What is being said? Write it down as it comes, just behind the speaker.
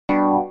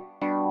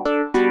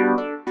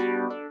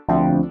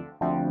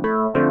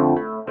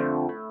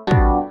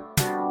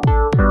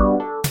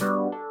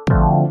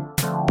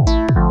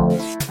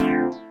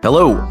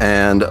Hello,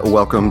 and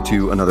welcome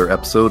to another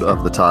episode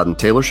of The Todd and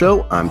Taylor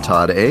Show. I'm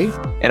Todd A.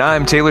 And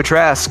I'm Taylor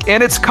Trask,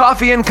 and it's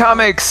Coffee and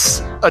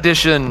Comics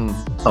edition.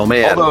 Oh,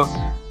 man.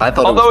 I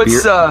thought it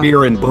was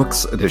beer and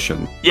books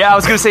edition. Yeah, I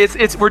was going to say,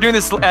 it's we're doing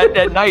this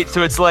at night,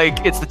 so it's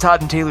like, it's the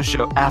Todd and Taylor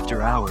Show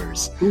after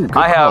hours. Ooh,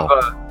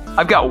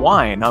 I've got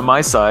wine on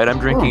my side. I'm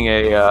drinking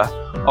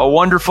a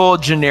wonderful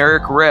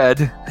generic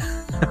red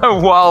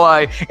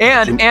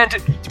and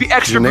to be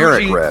extra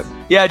generic bougie, red.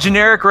 Yeah,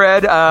 generic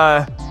red.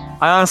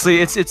 I honestly,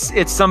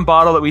 it's some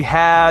bottle that we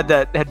had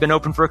that had been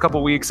open for a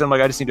couple weeks. I'm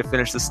like, I just need to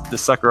finish this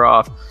sucker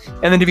off.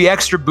 And then to be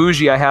extra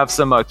bougie, I have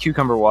some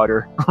cucumber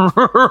water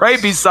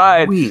right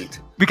beside. Sweet.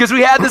 Because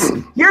we had this.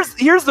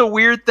 Here's the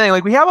weird thing.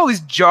 Like, we have all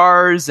these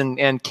jars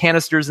and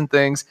canisters and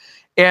things,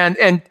 and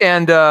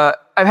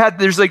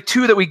there's like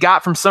two that we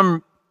got from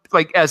some,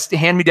 like, as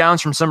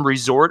hand-me-downs from some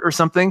resort or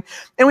something,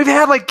 and we've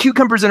had like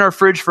cucumbers in our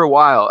fridge for a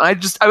while.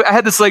 And I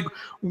had this like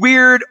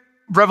weird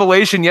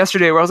revelation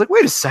yesterday where I was like,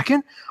 wait a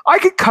second, I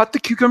could cut the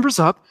cucumbers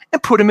up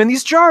and put them in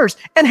these jars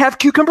and have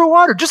cucumber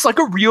water, just like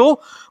a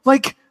real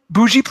like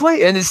bougie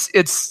plate. And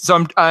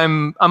so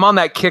I'm on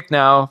that kick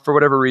now for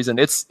whatever reason.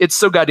 It's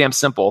so goddamn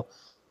simple.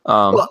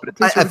 Well,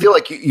 I feel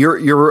like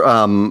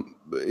you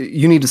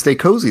need to stay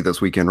cozy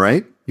this weekend,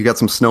 right? You got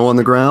some snow on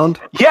the ground.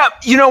 Yeah,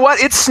 you know what?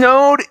 It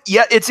snowed.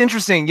 Yeah, it's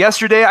interesting.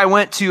 Yesterday I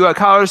went to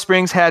Colorado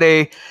Springs, had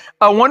a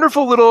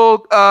wonderful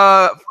little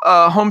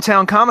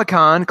hometown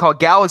Comic-Con called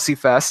Galaxy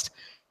Fest.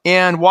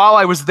 And while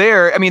I was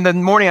there, I mean, the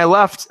morning I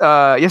left,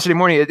 yesterday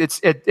morning,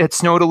 it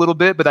snowed a little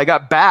bit, but I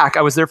got back.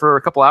 I was there for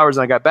a couple hours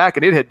and I got back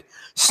and it had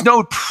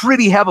snowed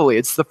pretty heavily.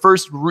 It's the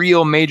first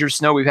real major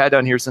snow we've had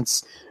down here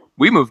since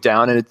we moved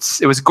down, and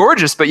it was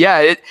gorgeous. But yeah,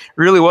 it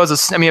really was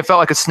it felt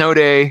like a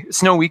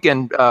snow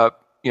weekend,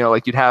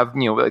 like you'd have,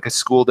 like a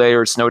school day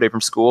or a snow day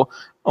from school,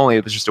 only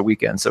it was just a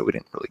weekend. So we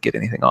didn't really get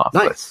anything off.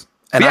 Nice.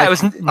 And I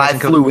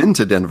flew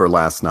into Denver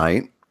last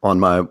night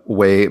on my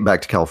way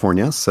back to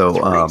California.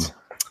 So,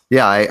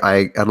 yeah,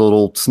 I had a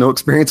little snow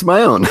experience of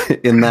my own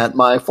in that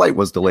my flight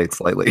was delayed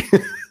slightly.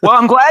 Well,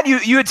 I'm glad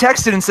you had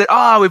texted and said,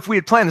 if we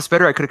had planned this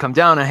better, I could have come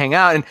down and hang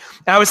out. And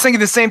I was thinking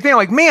the same thing. I'm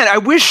like, man, I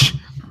wish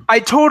I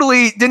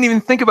totally didn't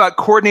even think about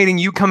coordinating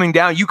you coming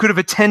down. You could have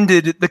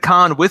attended the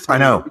con with me. I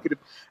know.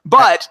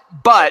 But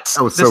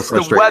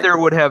the weather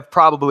would have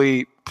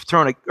probably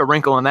thrown a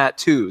wrinkle in that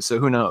too. So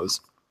who knows?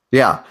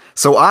 Yeah.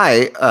 So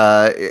I,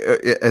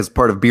 as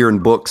part of beer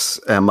and books,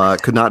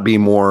 could not be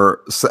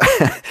more.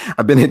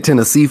 I've been in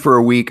Tennessee for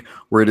a week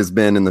where it has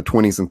been in the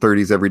 20s and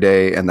 30s every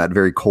day, and that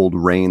very cold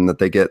rain that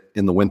they get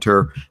in the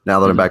winter. Now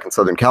that I'm back in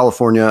Southern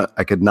California,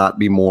 I could not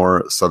be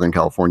more Southern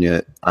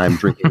California. I'm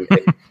drinking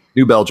a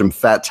New Belgium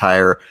Fat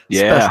Tire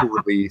special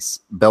release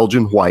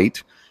Belgian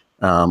White,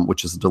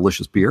 which is a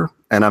delicious beer,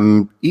 and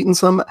I'm eating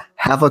some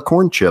Hava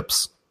corn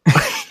chips.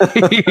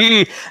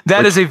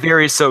 That is a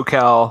very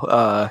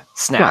SoCal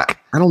snack. Yeah,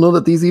 I don't know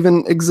that these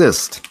even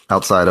exist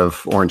outside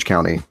of Orange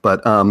County.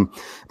 But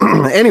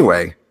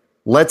anyway,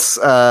 let's,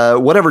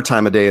 whatever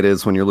time of day it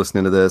is when you're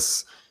listening to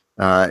this,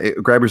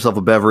 grab yourself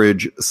a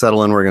beverage,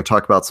 settle in. We're going to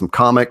talk about some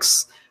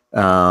comics.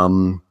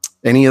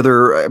 Any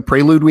other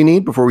prelude we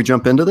need before we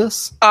jump into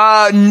this?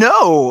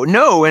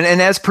 No.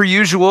 And as per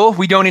usual,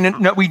 we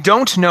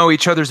don't know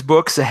each other's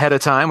books ahead of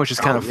time, which is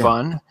kind of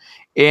fun.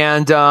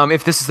 And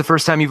if this is the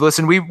first time you've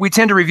listened, we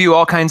tend to review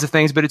all kinds of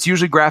things, but it's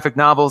usually graphic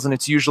novels, and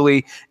it's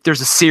usually,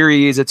 there's a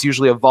series, it's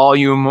usually a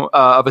volume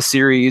of a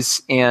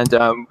series. And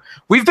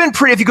we've been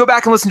if you go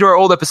back and listen to our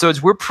old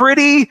episodes, we're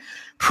pretty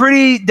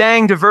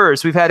dang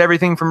diverse. We've had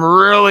everything from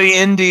really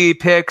indie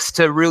picks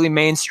to really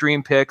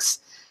mainstream picks.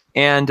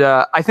 And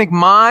I think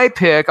my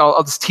pick,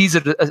 I'll just tease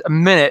it a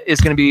minute,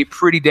 is going to be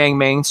pretty dang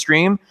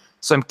mainstream.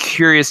 So I'm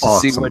curious to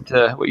see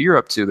what you're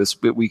up to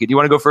this weekend. Do you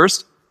want to go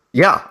first?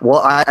 Yeah,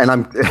 well,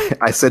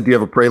 I said, do you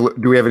have a prelude?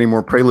 Do we have any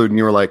more prelude? And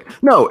you were like,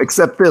 no,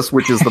 except this,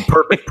 which is the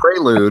perfect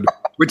prelude,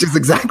 which is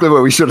exactly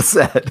what we should have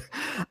said.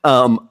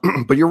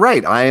 But you're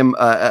right. I am,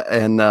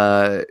 in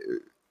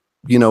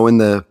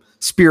the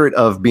spirit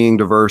of being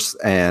diverse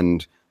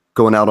and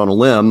going out on a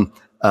limb,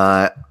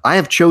 I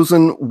have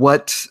chosen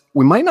what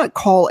we might not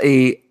call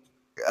a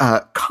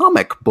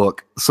comic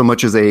book so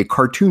much as a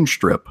cartoon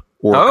strip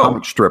or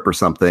comic strip or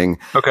something.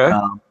 Okay.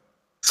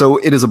 So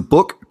it is a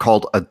book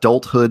called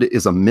Adulthood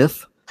is a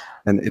Myth,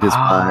 and it is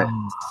by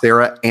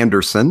Sarah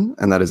Anderson,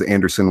 and that is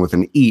Anderson with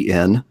an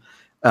E-N.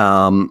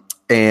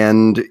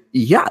 And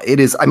yeah,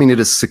 it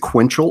is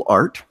sequential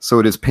art. So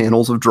it is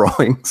panels of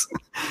drawings,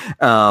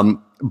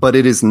 but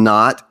it is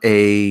not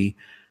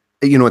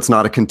it's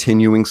not a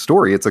continuing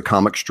story. It's a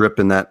comic strip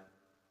in that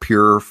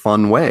pure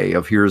fun way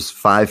of here's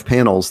 5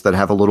 panels that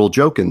have a little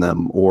joke in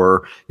them,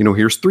 or,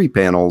 here's 3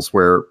 panels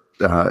where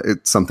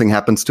something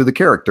happens to the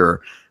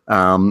character.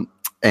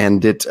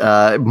 And it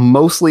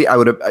mostly, I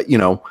would have,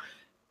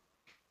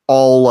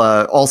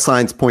 all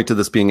signs point to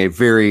this being a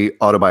very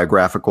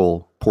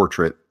autobiographical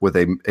portrait with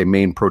a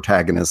main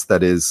protagonist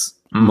that is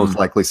most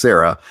likely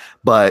Sarah.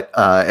 But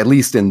at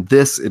least in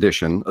this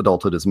edition,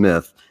 Adulthood is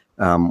Myth,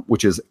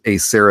 which is a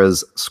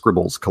Sarah's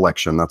Scribbles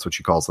collection, that's what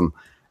she calls them.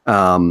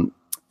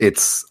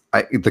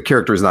 the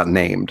character is not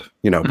named.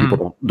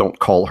 People don't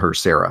call her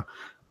Sarah,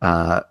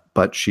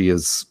 but she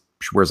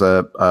wears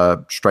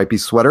a stripy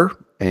sweater,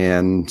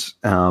 and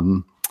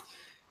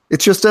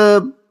it's just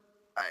I'm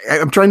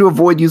trying to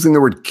avoid using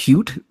the word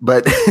cute,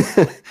 but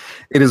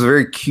it is a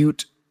very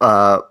cute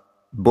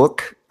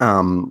book.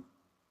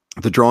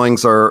 The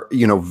drawings are,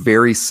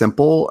 very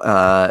simple.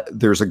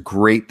 There's a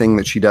great thing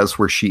that she does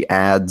where she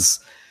adds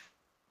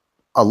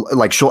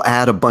she'll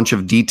add a bunch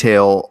of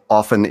detail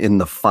often in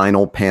the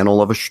final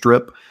panel of a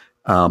strip,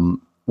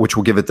 which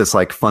will give it this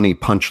like funny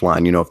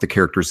punchline. If the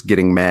character's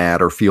getting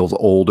mad or feels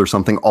old or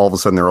something, all of a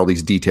sudden there are all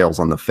these details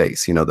on the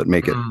face, that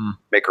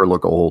make her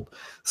look old.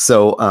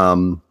 So,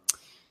 I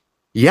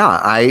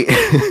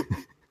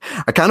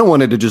I kind of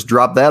wanted to just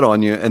drop that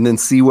on you and then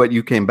see what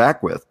you came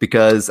back with,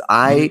 because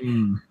I've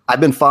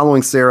been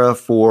following Sarah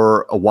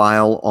for a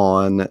while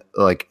on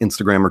like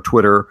Instagram or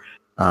Twitter,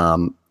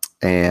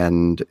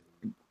 and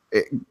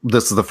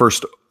this is the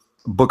first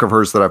book of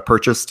hers that I've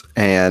purchased,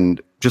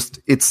 and just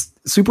it's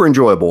super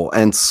enjoyable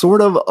and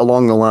sort of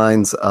along the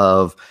lines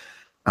of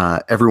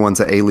Everyone's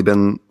a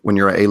A-Lieben when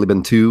you're a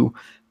A-Lieben too,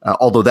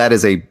 although that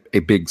is a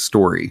big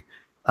story.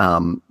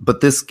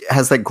 But this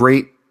has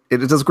that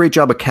it does a great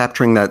job of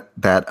capturing that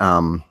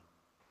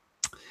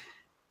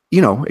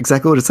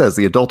exactly what it says.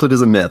 The adulthood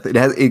is a myth.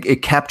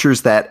 It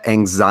captures that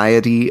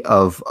anxiety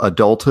of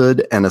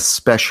adulthood, and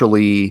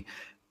especially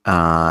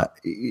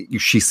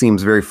she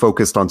seems very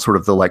focused on sort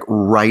of the like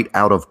right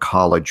out of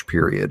college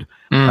period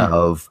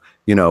of,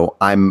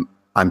 I'm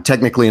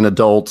technically an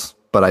adult,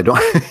 but I don't,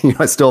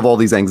 I still have all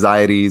these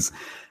anxieties,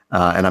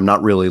 and I'm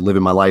not really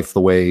living my life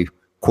the way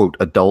quote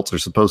adults are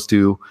supposed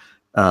to.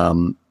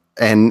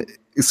 And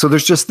so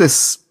there's just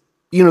this,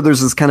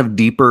 there's this kind of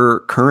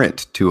deeper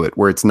current to it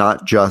where it's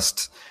not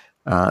just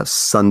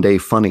Sunday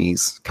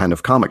funnies kind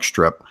of comic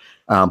strip,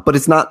 but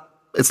it's not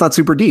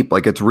super deep.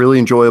 Like, it's really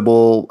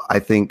enjoyable. I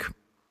think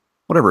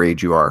whatever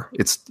age you are,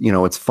 it's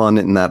fun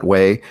in that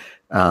way.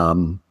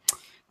 And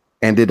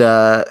it,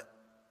 the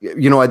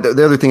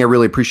other thing I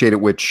really appreciate it,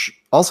 which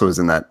also is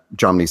in that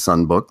Jomny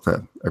Sun book,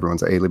 the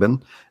Everyone's a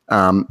A-Lieben,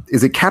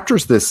 is it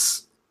captures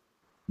this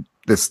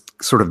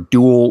sort of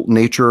dual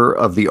nature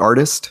of the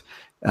artist,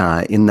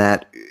 in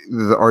that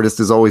the artist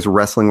is always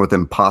wrestling with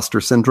imposter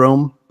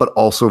syndrome, but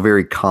also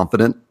very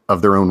confident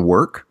of their own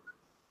work.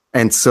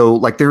 And so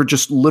like, there are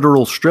just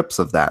literal strips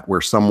of that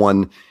where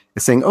someone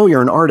is saying, "Oh,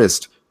 you're an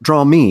artist,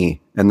 draw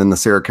me." And then the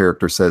Sarah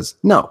character says,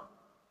 "No."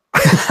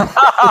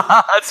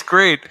 That's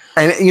great.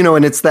 And,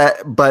 and it's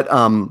that, but,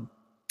 and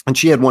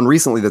she had one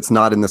recently that's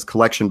not in this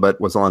collection, but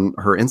was on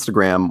her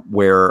Instagram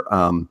where,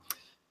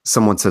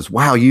 someone says,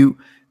 "Wow, you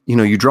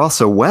draw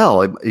so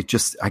well. I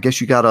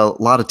guess you got a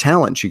lot of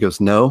talent." She goes,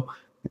 "No,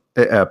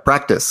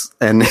 practice."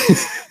 And,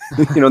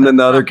 and then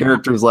the other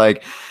character is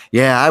like,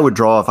 "Yeah, I would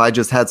draw if I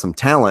just had some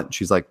talent."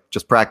 She's like,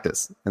 "Just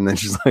practice." And then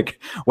she's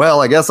like,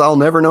 "Well, I guess I'll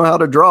never know how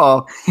to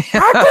draw."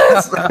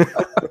 Practice.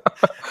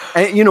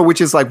 And,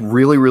 which is like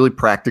really, really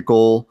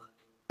practical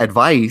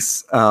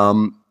advice.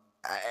 And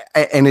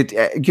it,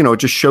 it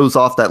just shows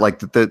off that like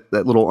that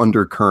little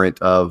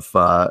undercurrent of,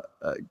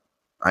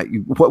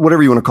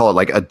 whatever you want to call it,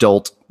 like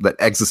that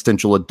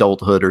existential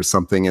adulthood or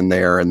something in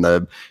there, and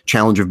the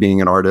challenge of being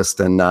an artist.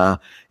 And I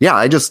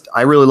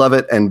really love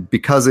it. And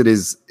because it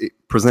is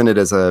presented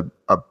as a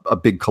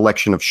big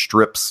collection of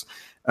strips,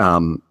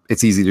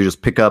 it's easy to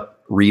just pick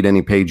up, read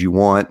any page you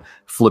want,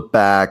 flip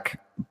back.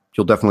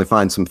 You'll definitely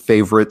find some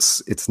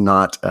favorites. It's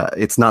not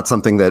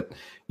something that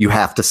you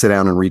have to sit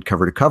down and read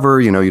cover to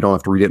cover. You don't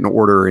have to read it in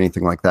order or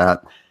anything like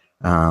that.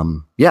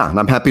 And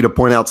I'm happy to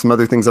point out some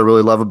other things I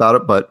really love about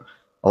it, but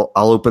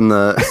I'll open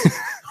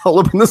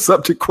this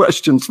up to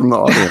questions from the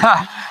audience.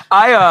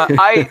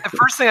 The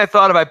first thing I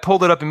thought of, I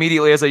pulled it up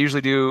immediately, as I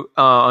usually do,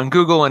 on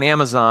Google and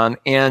Amazon,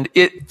 and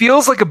it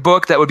feels like a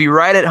book that would be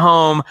right at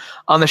home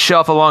on the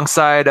shelf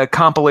alongside a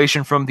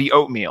compilation from The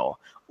Oatmeal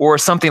or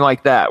something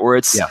like that, where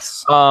it's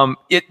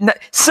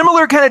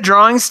similar kind of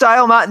drawing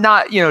style,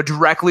 not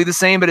directly the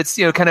same, but it's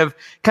kind of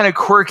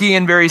quirky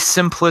and very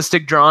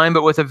simplistic drawing,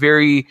 but with a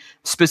very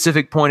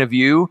specific point of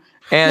view.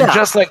 And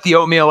just like The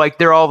Oatmeal, like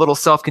they're all little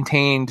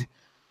self-contained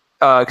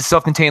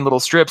little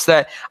strips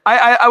that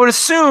I would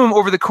assume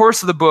over the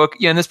course of the book,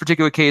 in this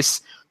particular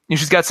case,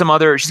 she's got some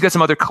other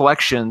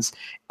collections.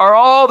 Are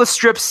all the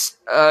strips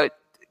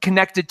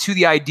connected to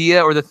the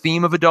idea or the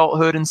theme of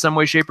adulthood in some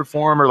way, shape, or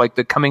form, or like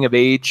the coming of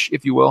age,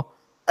 if you will?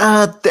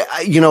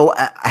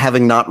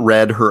 Having not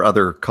read her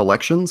other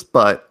collections,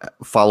 but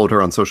followed her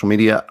on social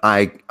media,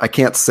 I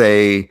can't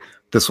say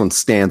this one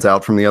stands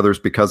out from the others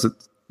because it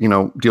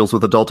deals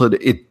with adulthood.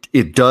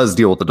 It does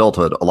deal with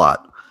adulthood a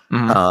lot.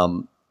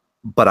 Mm-hmm.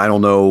 But I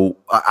don't know.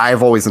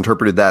 I've always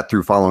interpreted that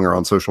through following her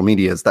on social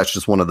media as that's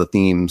just one of the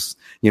themes,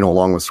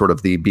 along with sort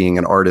of the being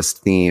an artist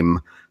theme,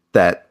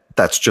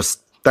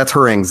 that's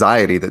her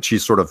anxiety that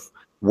she's sort of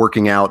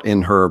working out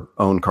in her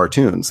own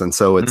cartoons. And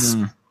so it's,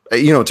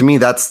 to me,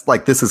 that's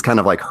like, this is kind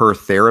of like her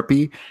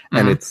therapy.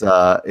 And it's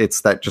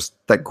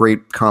that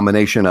great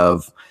combination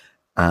of,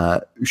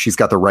 she's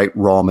got the right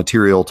raw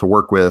material to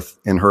work with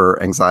in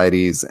her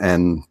anxieties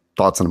and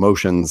thoughts and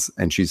emotions,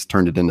 and she's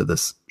turned it into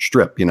this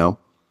strip, you know?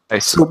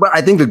 So, but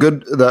I think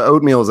the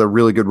oatmeal is a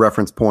really good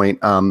reference point,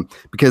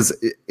 because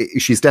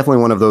she's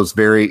definitely one of those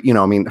very, you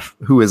know, I mean,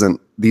 who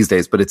isn't these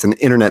days, but it's an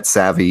internet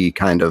savvy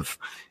kind of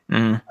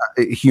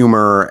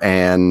humor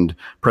and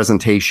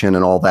presentation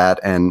and all that.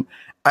 And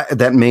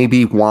that may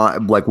be why,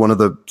 like, one of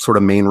the sort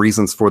of main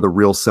reasons for the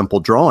Real Simple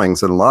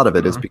drawings, and a lot of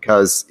it is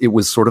because it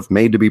was sort of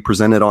made to be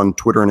presented on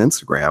Twitter and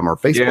Instagram or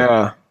Facebook.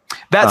 Yeah.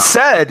 That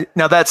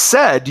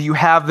said, do you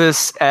have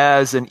this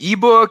as an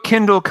ebook,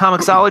 Kindle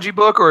Comixology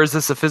book, or is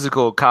this a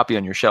physical copy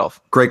on your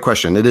shelf? Great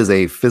question. It is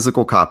a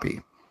physical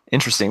copy.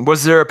 Interesting.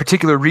 Was there a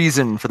particular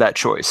reason for that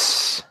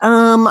choice?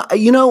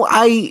 You know,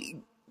 I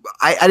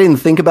didn't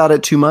think about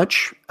it too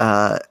much.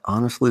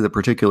 Honestly, the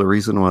particular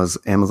reason was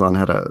Amazon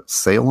had a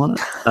sale on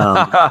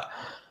it.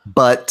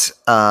 But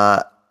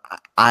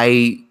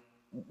I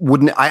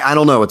wouldn't. I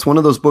don't know. It's one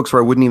of those books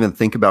where I wouldn't even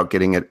think about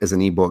getting it as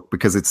an ebook,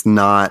 because it's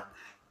not.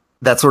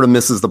 That sort of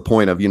misses the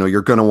point of, you know,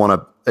 you're going to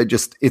want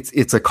to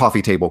it's a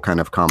coffee table kind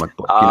of comic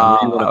book. You know,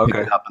 you want to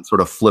pick it up and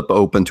sort of flip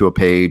open to a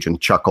page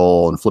and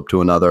chuckle and flip to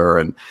another.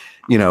 And,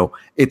 you know,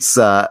 it's,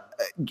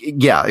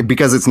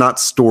 because it's not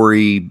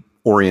story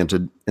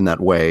oriented in that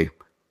way.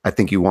 I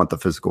think you want the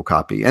physical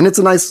copy, and it's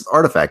a nice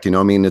artifact. You know,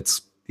 I mean,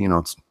 it's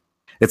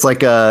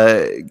like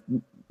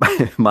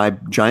my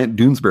giant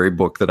Doonesbury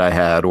book that I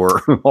had,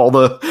 or all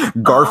the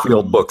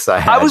Garfield books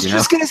I had. I was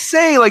just going to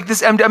say, like,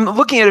 this, I'm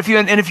looking at if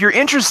you're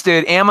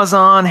interested,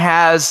 Amazon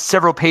has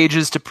several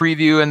pages to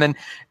preview, and then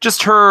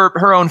just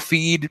her own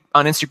feed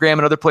on Instagram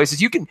and other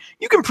places. You can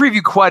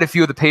preview quite a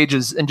few of the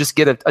pages and just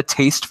get a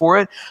taste for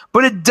it.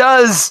 But it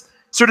does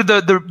sort of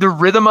the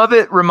rhythm of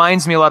it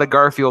reminds me a lot of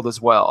Garfield as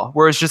well,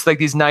 where it's just like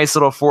these nice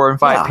little 4 and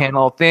 5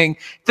 panel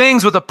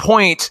things with a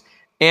point.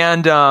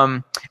 And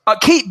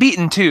Kate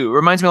Beaton too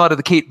reminds me a lot of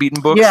the Kate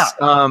Beaton books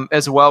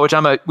as well, which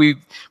we've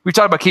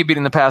talked about Kate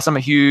Beaton in the past. I'm a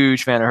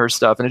huge fan of her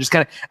stuff, and it just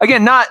kind of,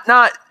 again, not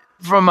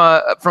from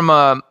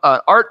a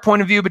art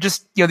point of view, but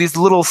just, you know, these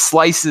little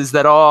slices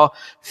that all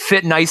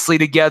fit nicely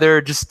together.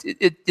 Just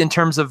in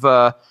terms of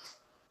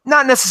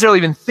not necessarily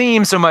even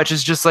theme so much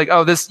as just like,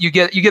 oh, this you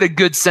get a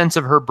good sense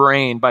of her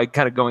brain by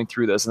kind of going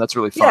through this, and that's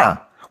really fun. Yeah.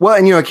 Well,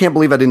 and, you know, I can't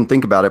believe I didn't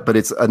think about it, but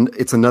it's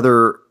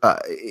another.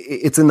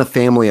 It's in the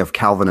family of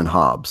Calvin and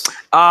Hobbes.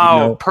 Oh, you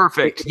know?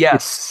 Perfect.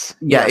 Yes.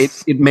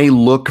 It may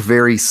look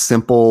very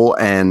simple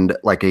and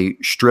like a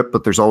strip,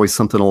 but there's always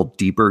something a little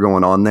deeper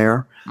going on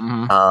there.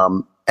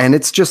 Mm-hmm. And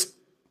it's just,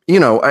 you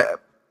know, I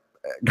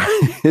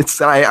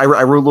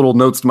wrote little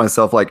notes to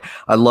myself, like,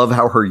 I love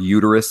how her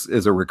uterus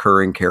is a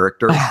recurring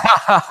character.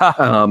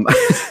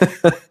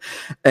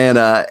 And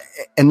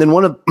then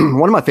one of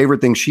my favorite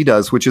things she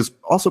does, which is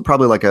also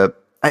probably like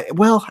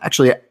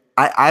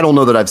I don't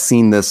know that I've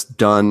seen this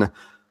done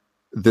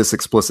this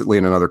explicitly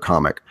in another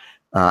comic.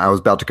 I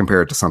was about to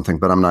compare it to something,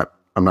 but I'm not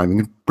even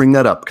going to bring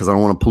that up because I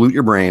don't want to pollute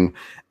your brain.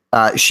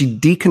 She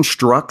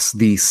deconstructs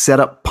the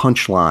setup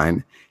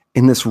punchline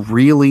in this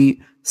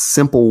really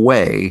simple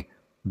way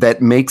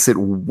that makes it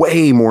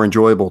way more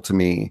enjoyable to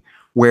me.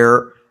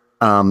 Where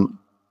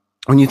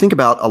when you think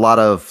about a lot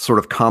of sort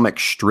of comic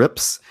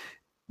strips,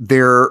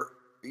 they're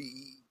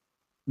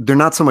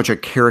not so much a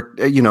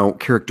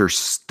character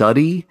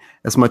study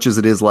as much as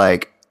it is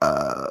like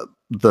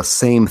the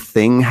same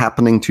thing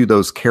happening to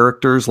those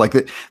characters. Like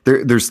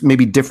there's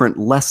maybe different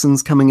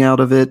lessons coming out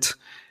of it,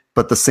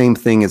 but the same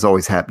thing is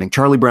always happening.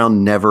 Charlie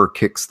Brown never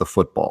kicks the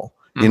football.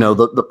 Mm-hmm. You know,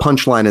 the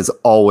punchline is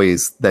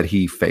always that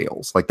he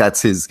fails. Like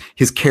that's his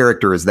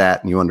character is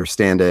that, and you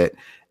understand it.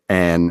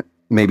 And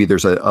maybe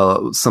there's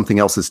something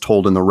else is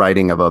told in the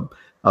writing of a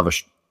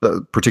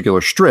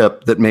particular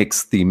strip that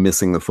makes the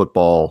missing the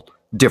football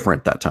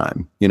different that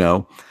time, you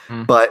know.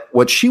 But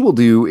what she will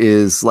do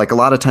is, like, a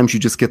lot of times you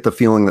just get the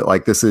feeling that,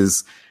 like, this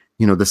is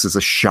a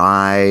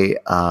shy,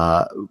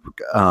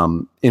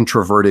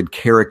 introverted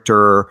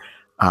character,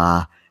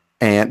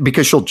 and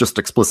because she'll just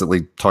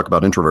explicitly talk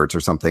about introverts or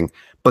something.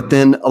 But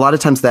then a lot of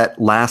times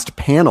that last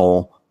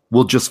panel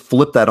will just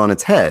flip that on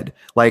its head.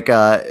 Like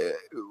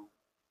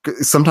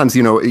sometimes,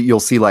 you know, you'll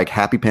see like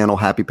happy panel,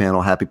 happy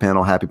panel, happy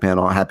panel, happy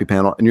panel, happy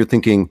panel, and you're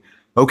thinking,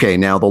 okay,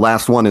 now the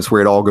last one is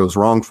where it all goes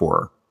wrong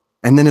for her.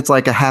 And then it's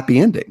like a happy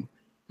ending.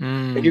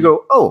 And you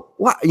go, oh,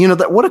 wow, you know,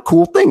 what a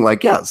cool thing.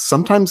 Like, yeah,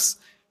 sometimes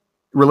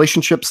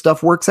relationship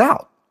stuff works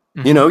out.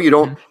 Mm-hmm. You know, you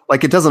don't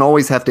like, it doesn't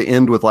always have to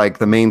end with like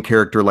the main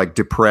character, like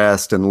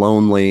depressed and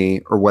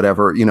lonely or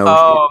whatever, you know.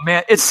 Oh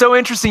man, it's so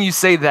interesting you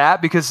say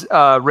that, because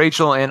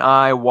Rachel and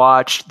I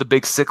watched The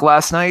Big Sick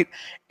last night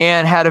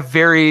and had a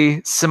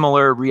very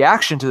similar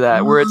reaction to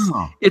that, where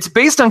it's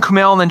based on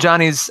Kumail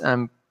Nanjiani's,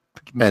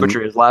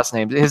 butcher his last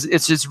name.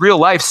 It's his real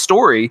life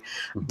story,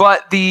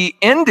 but the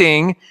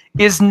ending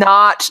is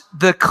not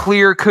the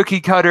clear cookie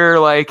cutter.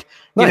 Like,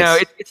 you know,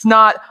 it's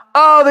not,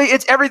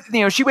 it's everything,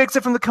 you know, she wakes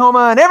up from the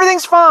coma and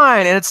everything's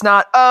fine. And it's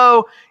not,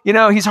 you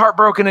know, he's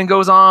heartbroken and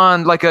goes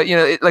on like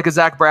a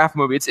Zach Braff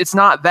movie. It's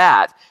not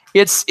that.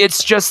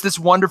 It's just this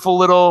wonderful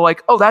little,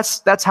 like,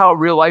 that's how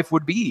real life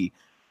would be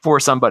for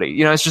somebody.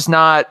 You know, it's just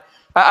not,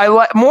 I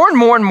like more and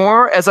more and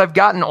more as I've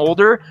gotten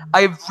older.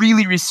 I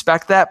really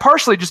respect that,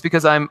 partially just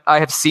because I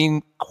have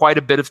seen quite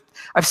a bit of.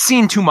 I've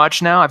seen too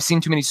much now. I've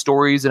seen too many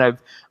stories, and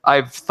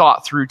I've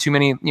thought through too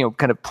many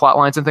kind of plot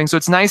lines and things. So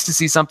it's nice to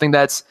see something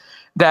that's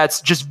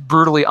just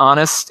brutally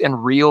honest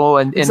and real,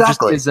 and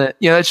Exactly. just isn't.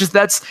 It's just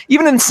that's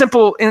even in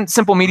simple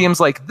mediums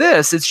like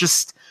this. It's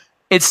just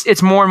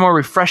it's more and more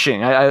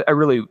refreshing. I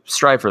really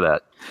strive for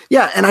that.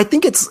 Yeah, and I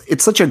think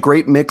it's such a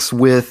great mix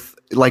with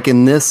like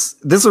in this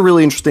is a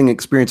really interesting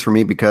experience for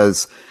me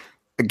because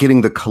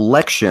getting the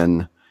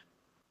collection,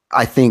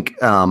 I think,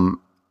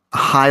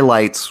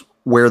 highlights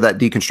where that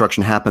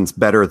deconstruction happens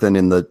better than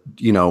in the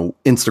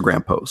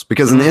Instagram post,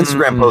 because in the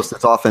Instagram post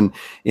it's often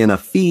in a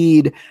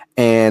feed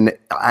and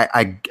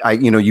I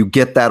you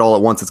get that all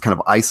at once. It's kind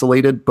of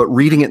isolated, but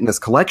reading it in this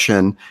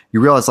collection, you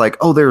realize like,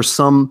 oh, there's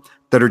some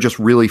that are just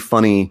really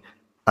funny,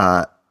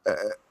 like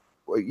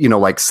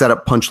set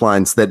up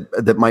punchlines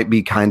that might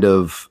be kind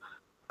of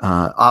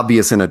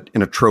obvious in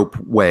a trope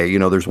way.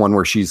 There's one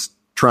where she's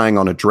trying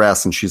on a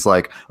dress and she's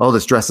like, oh,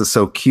 this dress is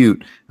so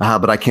cute,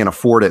 but I can't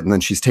afford it. And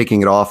then she's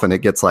taking it off and it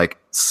gets like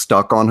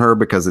stuck on her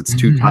because it's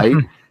too tight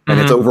and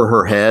it's over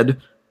her head.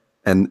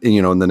 And,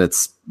 and then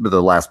it's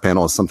the last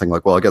panel is something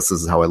like, well, I guess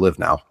this is how I live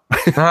now,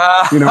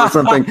 or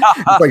something.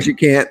 It's like she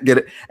can't get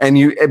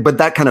it. But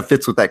that kind of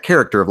fits with that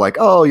character of like,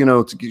 oh,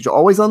 it's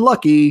always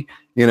unlucky,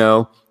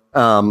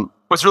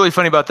 What's really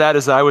funny about that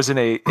is I was in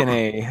a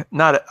I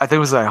think it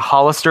was a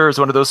Hollister, is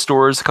one of those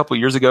stores a couple of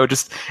years ago.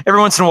 Just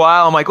every once in a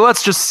while, I'm like, well,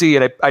 let's just see.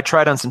 And I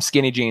tried on some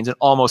skinny jeans and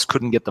almost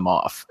couldn't get them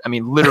off. I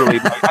mean, literally,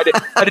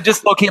 I had to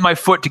dislocate my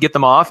foot to get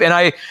them off. And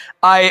I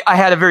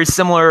had a very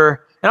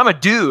similar, and I'm a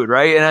dude,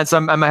 right? And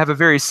I have a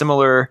very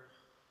similar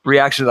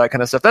reaction to that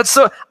kind of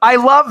stuff. I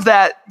love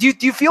that. Do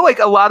you feel like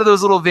a lot of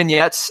those little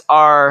vignettes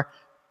are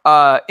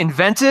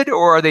invented,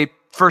 or are they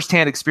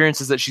firsthand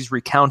experiences that she's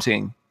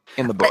recounting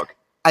in the book?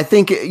 I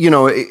think,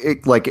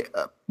 like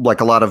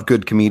a lot of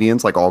good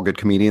comedians, like all good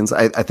comedians,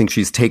 I think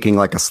she's taking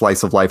like a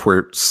slice of life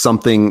where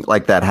something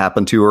like that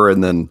happened to her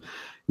and then,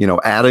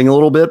 adding a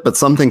little bit. But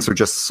some things are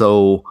just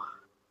so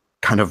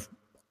kind of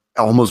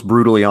almost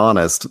brutally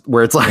honest,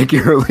 where it's like,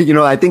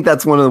 I think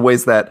that's one of the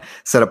ways that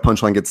setup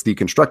punchline gets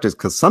deconstructed,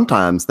 because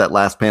sometimes that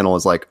last panel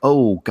is like,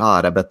 oh,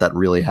 God, I bet that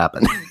really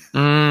happened,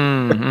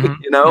 and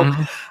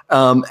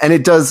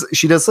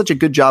she does such a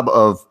good job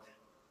of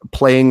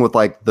playing with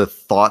like the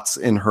thoughts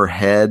in her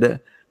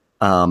head.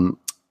 Oh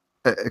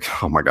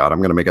my God, I'm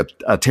going to make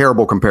a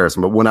terrible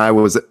comparison, but when I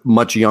was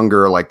much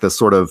younger, like the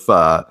sort of,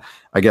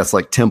 I guess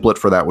like template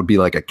for that would be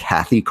like a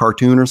Kathy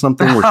cartoon or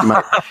something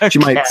where she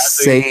might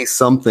say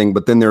something,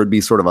 but then there would be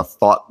sort of a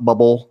thought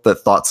bubble that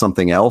thought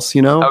something else,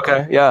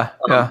 Okay. Yeah.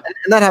 Yeah.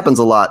 And that happens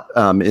a lot,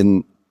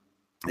 in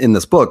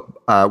this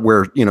book,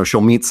 where, she'll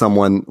meet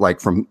someone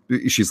like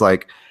she's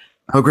like,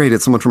 oh, great,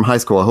 it's someone from high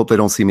school. I hope they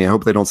don't see me. I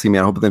hope they don't see me.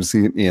 I hope they don't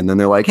see me. And then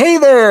they're like, hey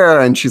there.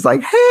 And she's like,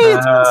 hey,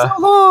 it's been so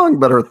long.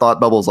 But her thought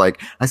bubble's like,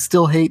 I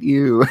still hate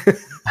you.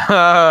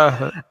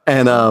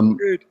 And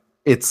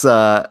it's,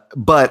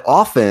 but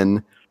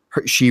often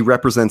she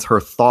represents her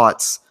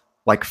thoughts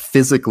like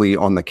physically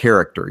on the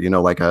character,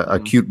 like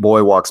a cute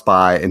boy walks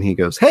by and he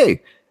goes,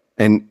 hey.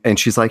 And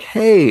she's like,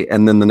 hey.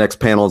 And then the next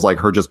panel is like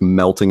her just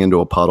melting into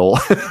a puddle.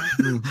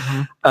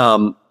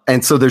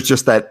 And so there's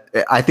just that.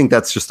 I think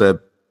that's just a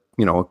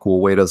cool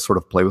way to sort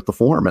of play with the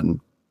form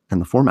and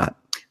the format.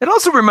 It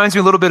also reminds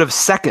me a little bit of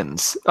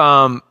Seconds,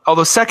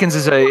 although Seconds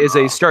is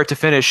a start to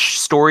finish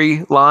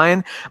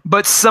storyline.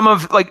 But some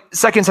of like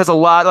Seconds has a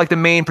lot, like the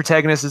main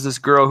protagonist is this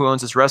girl who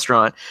owns this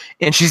restaurant,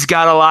 and she's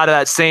got a lot of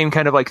that same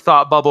kind of like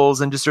thought bubbles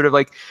and just sort of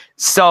like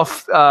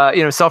self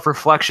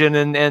reflection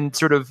and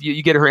sort of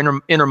you get her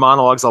inner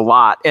monologues a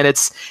lot, and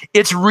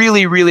it's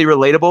really really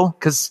relatable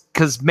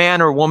because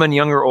man or woman,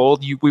 young or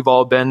old, we've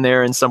all been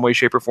there in some way,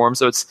 shape, or form.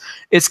 So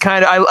it's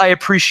kind of I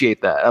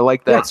appreciate that. I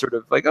like that sort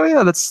of like, oh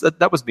yeah,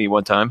 that was me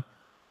one time.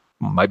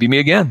 Might be me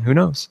again. Who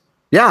knows?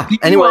 Yeah.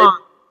 Anyway,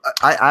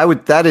 I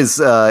would. That is.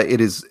 It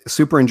is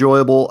super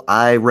enjoyable.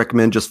 I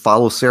recommend just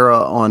follow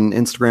Sarah on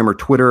Instagram or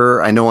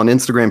Twitter. I know on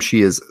Instagram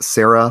she is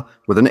Sarah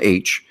with an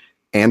H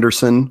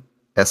Anderson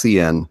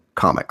SEN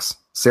Comics.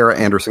 Sarah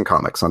Anderson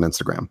Comics on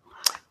Instagram.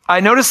 I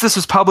noticed this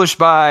was published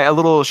by a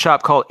little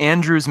shop called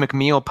Andrews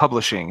McMeel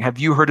Publishing. Have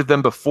you heard of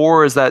them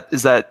before? Is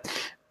that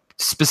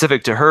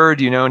specific to her?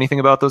 Do you know anything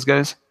about those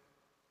guys?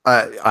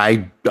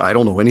 I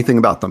don't know anything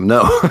about them.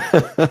 No.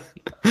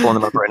 Pulling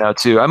them up right now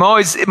too. I'm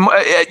always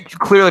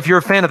clearly, if you're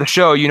a fan of the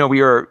show,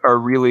 we are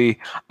really.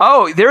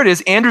 Oh, there it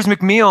is. Andrews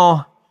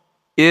McMeel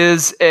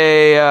is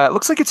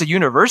looks like it's a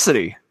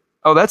university.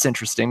 Oh, that's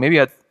interesting. Maybe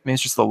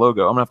it's just the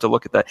logo. I'm gonna have to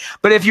look at that.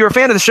 But if you're a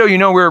fan of the show,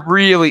 we're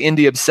really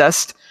indie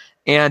obsessed,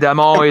 and I'm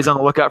always on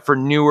the lookout for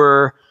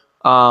newer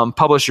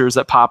publishers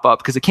that pop up,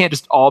 because it can't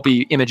just all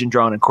be Image and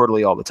Drawn and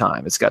Quarterly all the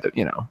time. It's got to,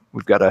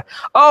 we've got to.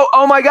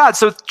 Oh my God!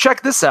 So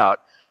check this out.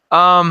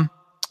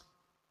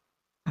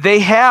 They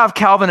have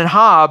Calvin and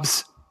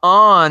Hobbes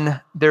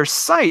on their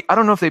site. I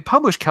don't know if they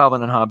publish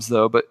Calvin and Hobbes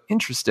though, but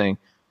interesting.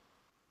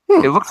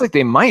 It looks like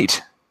they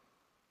might.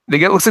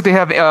 looks like they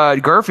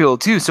have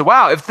Garfield too. So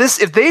wow, if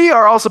they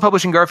are also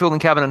publishing Garfield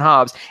and Calvin and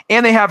Hobbes,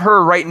 and they have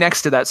her right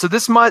next to that, so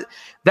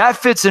that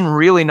fits in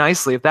really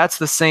nicely. If that's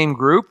the same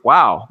group,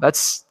 wow,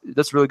 that's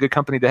really good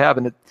company to have,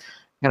 and it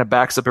kind of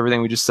backs up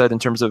everything we just said in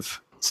terms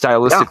of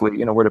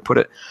stylistically, where to put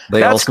it.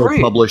 They also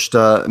published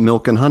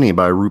Milk and Honey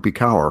by Rupi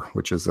Kaur,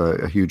 which is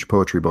a huge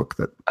poetry book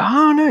that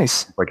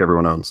nice, like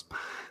everyone owns.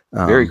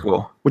 Very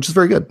cool. Which is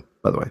very good,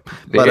 by the way.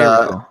 Very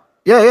cool.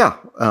 Yeah.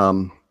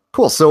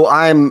 Cool. So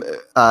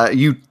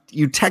you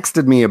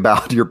texted me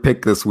about your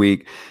pick this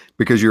week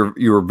because you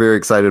were very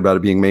excited about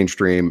it being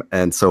mainstream,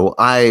 and so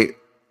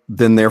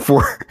then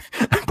therefore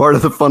part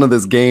of the fun of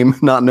this game,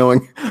 not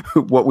knowing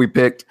what we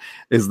picked,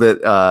 is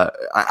that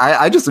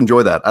I just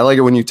enjoy that. I like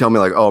it when you tell me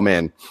like, oh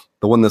man,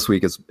 the one this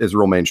week is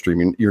real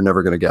mainstream. You're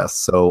never going to guess.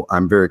 So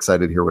I'm very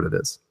excited to hear what it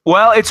is.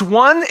 Well, it's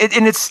one,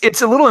 and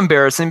it's a little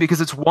embarrassing because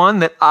it's one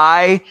that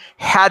I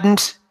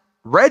hadn't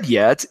read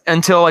yet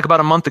until like about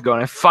a month ago,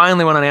 and I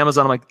finally went on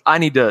Amazon. I'm like, I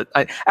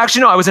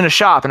was in a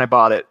shop and I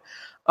bought it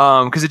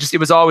because it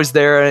was always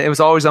there and it was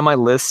always on my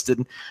list, and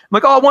I'm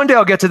like, oh, one day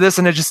I'll get to this,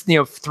 and it just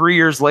 3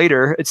 years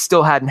later it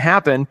still hadn't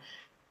happened,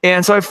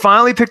 and so I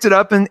finally picked it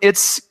up, and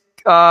it's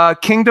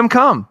Kingdom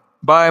Come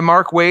by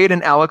Mark Waid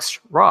and Alex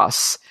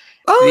Ross.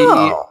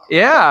 Oh,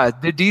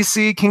 the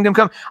DC Kingdom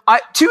Come.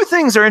 Two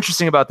things are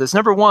interesting about this.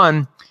 Number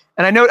one,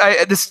 and I know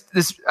I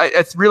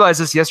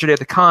realized this yesterday at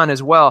the con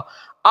as well.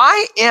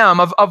 I am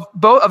of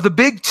both of the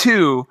big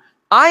two.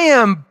 I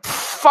am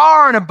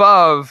far and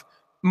above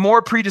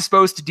more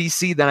predisposed to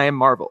DC than I am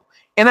Marvel,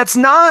 and that's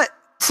not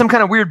some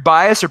kind of weird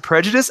bias or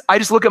prejudice. I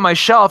just look at my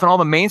shelf and all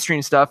the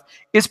mainstream stuff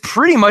is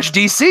pretty much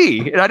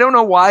DC, and I don't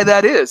know why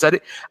that is.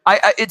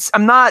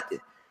 I'm not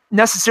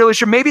necessarily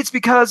sure. Maybe it's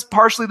because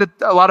partially that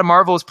a lot of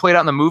Marvel is played out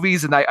in the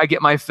movies, and I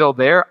get my fill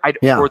there.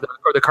 Or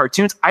the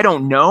cartoons. I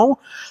don't know,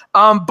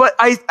 but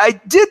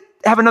I did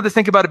have another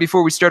think about it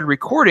before we started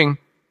recording.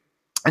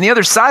 And the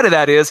other side of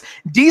that is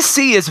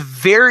DC is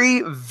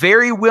very,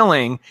 very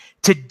willing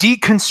to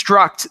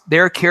deconstruct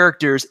their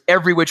characters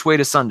every which way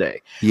to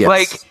Sunday. Yes.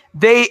 Like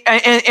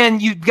and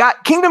you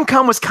got Kingdom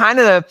Come was kind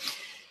of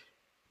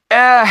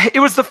it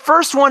was the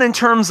first one in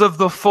terms of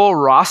the full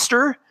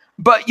roster,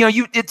 but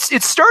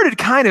it started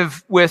kind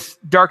of with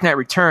Dark Knight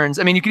Returns.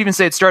 I mean, you could even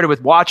say it started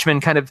with Watchmen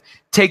kind of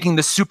taking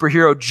the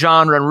superhero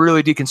genre and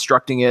really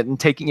deconstructing it and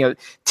taking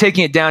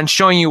it down,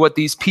 showing you what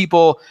these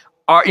people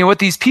are, what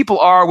these people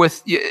are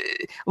with a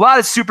lot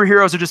of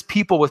superheroes are just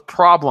people with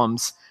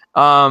problems,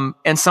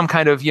 and some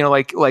kind of,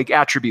 like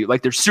attribute,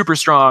 like they're super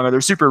strong or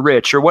they're super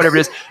rich or whatever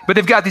it is, but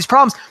they've got these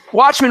problems.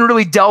 Watchmen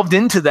really delved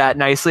into that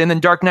nicely. And then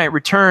Dark Knight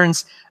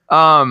Returns,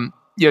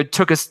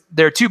 took us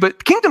there too.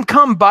 But Kingdom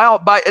Come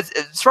by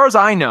as far as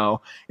I know,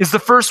 is the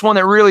first one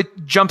that really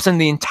jumps in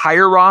the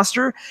entire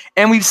roster.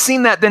 And we've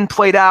seen that then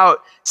played out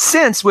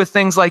since with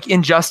things like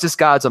Injustice: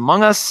 Gods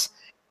Among Us,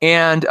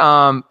 and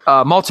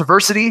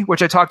Multiversity,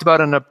 which I talked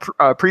about in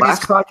a previous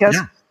podcast.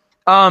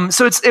 Yeah.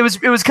 So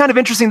it was kind of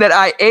interesting that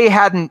I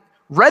hadn't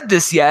read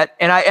this yet,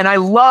 and I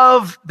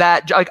love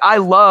that. Like, I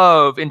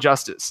love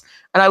Injustice,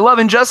 and I love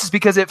Injustice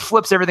because it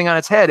flips everything on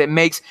its head.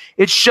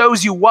 It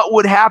shows you what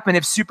would happen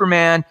if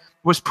Superman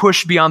was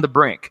pushed beyond the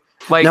brink.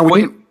 Like, now,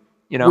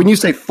 when you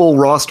say full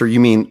roster, you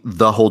mean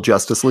the whole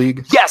Justice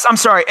League? Yes, I'm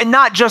sorry. And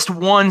not just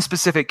one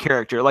specific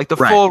character, like the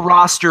full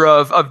roster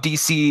of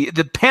DC,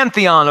 the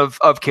pantheon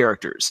of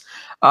characters.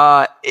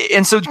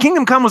 And so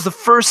Kingdom Come was the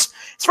first,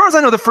 as far as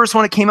I know, the first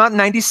one. It came out in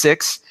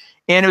 96,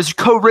 and it was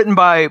co-written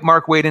by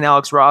Mark Waid and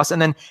Alex Ross.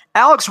 And then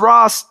Alex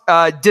Ross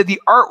did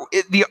the art.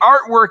 The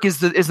artwork is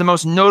the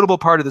most notable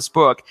part of this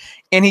book.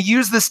 And he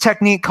used this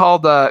technique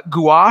called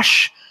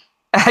gouache.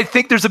 I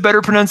think there's a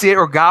better pronunciation,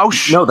 or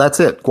gouache. No, that's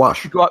it.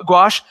 Gouache.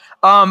 Gouache.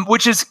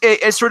 Which is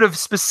a sort of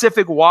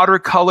specific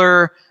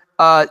watercolor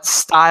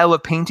style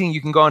of painting.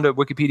 You can go onto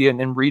Wikipedia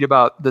and read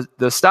about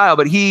the style,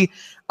 but he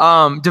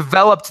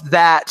developed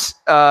that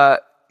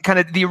kind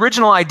of. The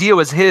original idea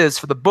was his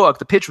for the book.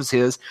 The pitch was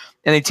his,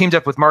 and they teamed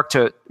up with Mark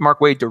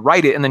Waid to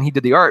write it, and then he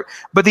did the art.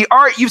 But the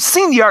art, you've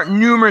seen the art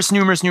numerous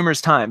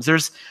times.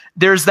 There's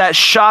that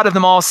shot of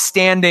them all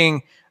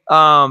standing,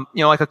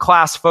 like a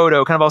class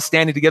photo, kind of all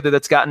standing together,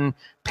 that's gotten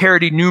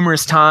parodied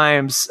numerous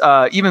times.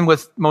 Even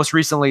with most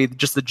recently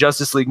just the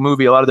Justice League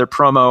movie, a lot of their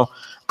promo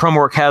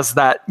work has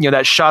that,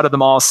 that shot of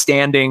them all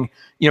standing,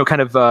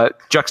 kind of God,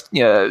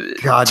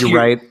 you're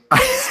right.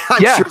 I'm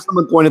sure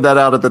someone pointed that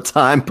out at the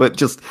time, but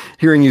just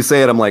hearing you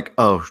say it, I'm like,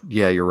 oh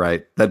yeah, you're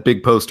right. That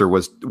big poster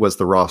was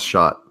the Ross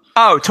shot.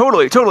 Oh,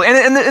 totally.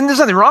 And there's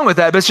nothing wrong with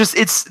that, but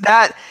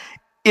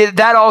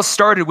that all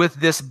started with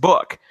this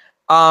book.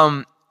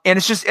 And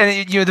it's just,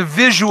 the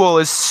visual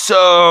is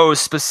so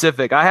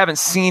specific. I haven't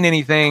seen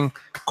anything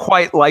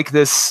quite like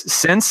this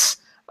since.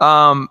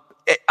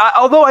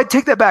 Although I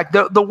take that back.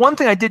 The one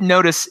thing I did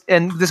notice,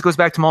 and this goes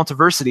back to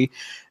Multiversity,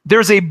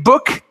 there's a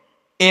book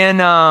in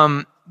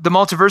the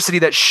Multiversity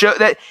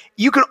that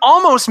you could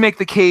almost make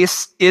the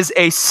case is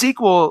a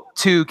sequel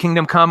to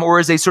Kingdom Come, or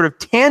is a sort of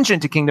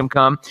tangent to Kingdom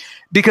Come,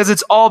 because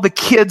it's all the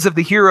kids of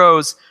the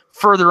heroes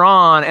further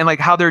on, and like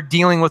how they're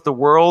dealing with the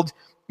world,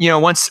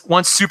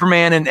 once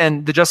Superman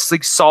and the Justice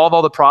League solve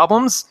all the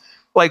problems,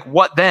 like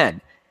what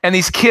then? And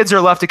these kids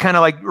are left to kind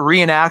of like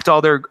reenact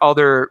all their all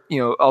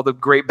the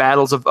great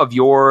battles of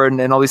yore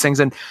and all these things.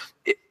 And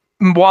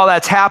while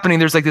that's happening,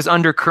 there's like this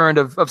undercurrent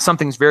of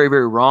something's very,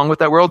 very wrong with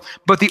that world.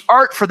 But the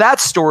art for that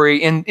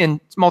story in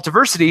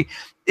Multiversity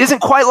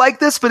isn't quite like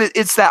this, but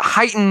it's that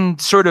heightened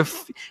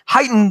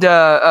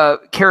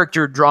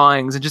character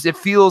drawings, and just it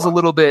feels a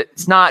little bit.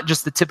 It's not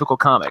just the typical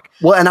comic.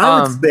 Well, and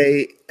I would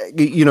say,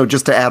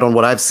 just to add on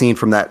what I've seen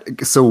from that.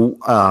 So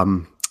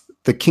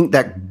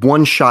that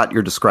one shot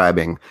you're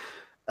describing,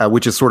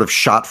 which is sort of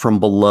shot from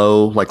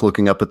below, like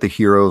looking up at the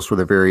heroes where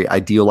they're very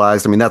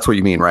idealized. I mean, that's what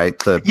you mean, right?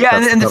 And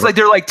it's like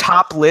they're like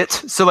top lit,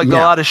 so like a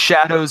lot of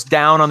shadows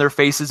down on their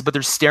faces, but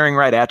they're staring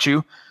right at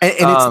you.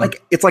 And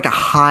it's like a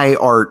high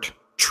art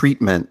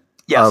treatment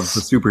of the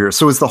superhero.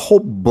 So is the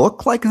whole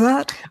book like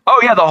that? Oh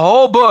yeah, the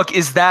whole book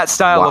is that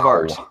style of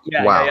art.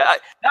 Yeah.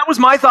 That was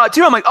my thought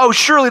too. I'm like, oh,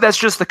 surely that's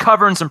just the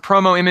cover and some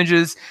promo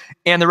images,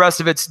 and the rest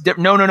of it's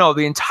no.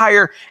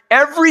 The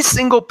every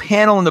single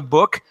panel in the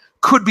book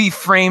could be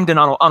framed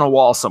on a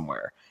wall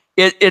somewhere.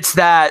 It's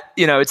that,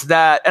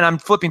 and I'm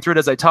flipping through it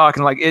as I talk,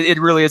 and like it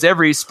really is.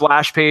 Every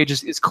splash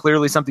page is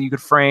clearly something you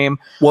could frame.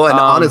 Well, and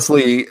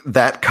honestly,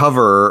 that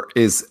cover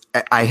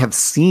I have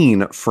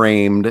seen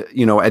framed,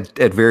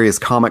 at various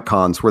Comic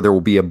Cons where there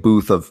will be a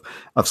booth of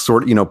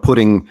sort of,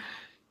 putting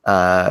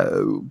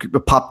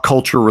pop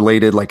culture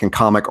related, like in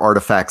comic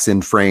artifacts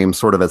in frame,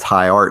 sort of as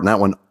high art, and that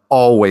one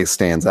always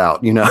stands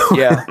out.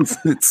 Yeah,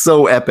 it's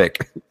so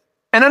epic.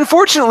 And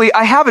unfortunately,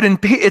 I have it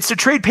it's a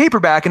trade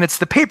paperback, and it's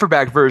the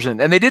paperback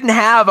version. And they didn't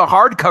have a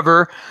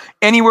hardcover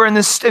anywhere in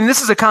this. And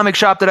this is a comic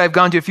shop that I've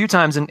gone to a few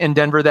times in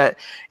Denver that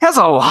has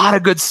a lot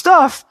of good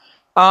stuff,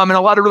 and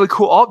a lot of really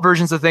cool alt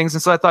versions of things.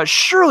 And so I thought,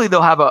 surely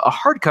they'll have a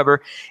hardcover.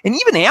 And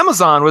even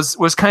Amazon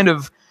was kind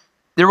of,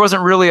 there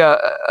wasn't really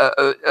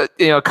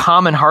a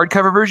common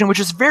hardcover version, which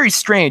is very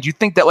strange. You'd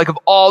think that like of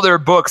all their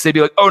books, they'd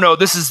be like, oh no,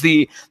 this is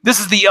the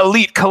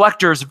elite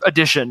collector's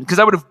edition, because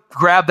I would have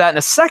grabbed that in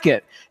a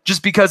second.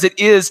 Just because it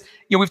is,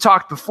 we've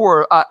talked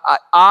before.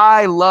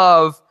 I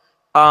love,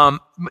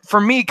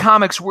 for me,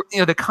 comics.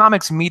 The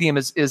comics medium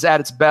is at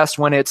its best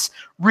when it's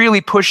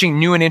really pushing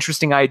new and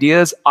interesting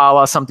ideas, a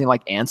la something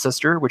like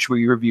Ancestor, which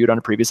we reviewed on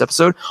a previous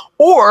episode,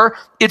 or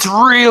it's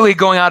really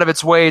going out of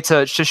its way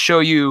to show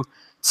you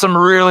some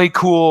really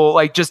cool,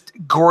 like just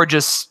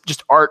gorgeous,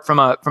 just art from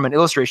an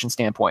illustration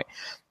standpoint.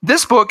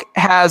 This book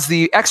has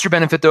the extra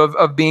benefit though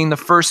of being the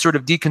first sort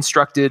of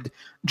deconstructed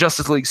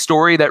Justice League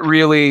story that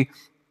really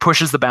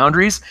pushes the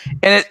boundaries.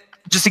 And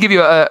just to give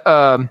you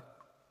a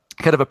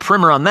kind of a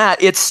primer on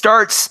that, it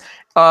starts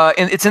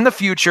and it's in the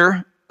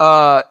future.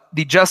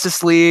 The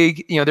Justice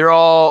League, they're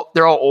all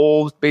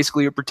old,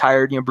 basically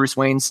retired. Bruce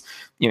Wayne's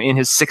in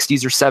his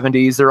 60s or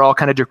 70s. They're all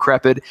kind of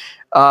decrepit.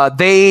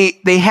 They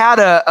had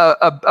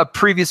a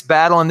previous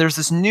battle, and there's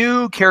this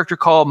new character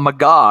called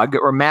Magog,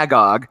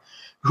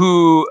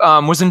 who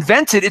was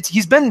invented.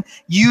 He's been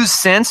used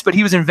since, but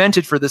he was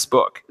invented for this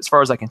book, as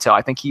far as I can tell.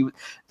 I think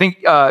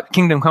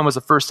Kingdom Come was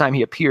the first time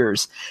he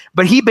appears.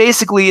 But he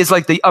basically is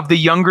like of the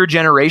younger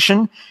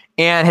generation,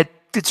 and had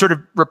sort of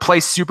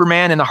replaced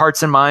Superman in the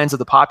hearts and minds of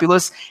the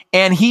populace.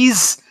 And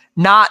he's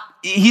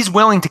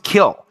willing to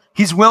kill.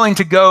 He's willing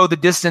to go the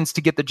distance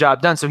to get the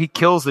job done. So he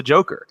kills the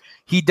Joker.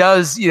 He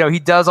does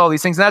all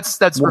these things. And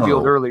that's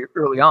revealed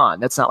early on.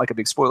 That's not like a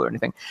big spoiler or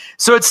anything.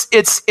 So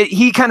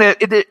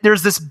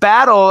there's this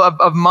battle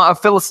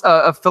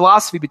of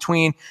philosophy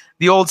between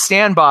the old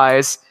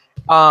standbys,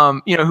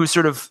 who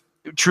sort of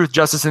truth,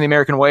 justice, and the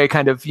American way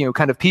kind of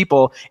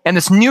people, and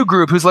this new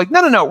group who's like,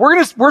 no,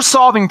 we're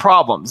solving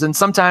problems, and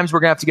sometimes we're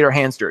gonna have to get our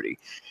hands dirty.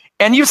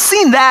 And you've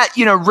seen that,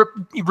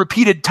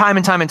 repeated time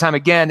and time and time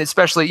again,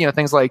 especially,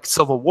 things like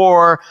Civil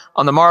War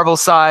on the Marvel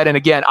side. And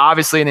again,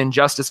 obviously in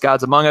Injustice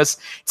Gods Among Us.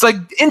 It's like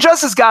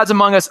Injustice Gods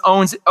Among Us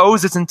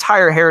owes its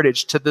entire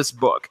heritage to this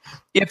book.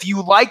 If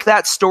you like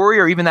that story,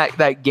 or even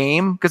that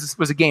game, because it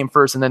was a game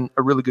first and then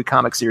a really good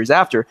comic series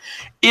after,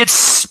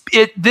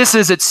 this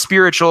is its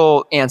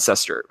spiritual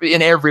ancestor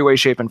in every way,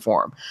 shape, and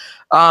form.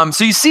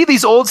 So you see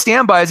these old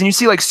standbys, and you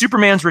see like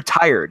Superman's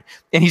retired,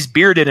 and he's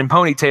bearded and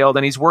ponytailed,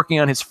 and he's working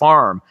on his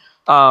farm,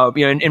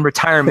 in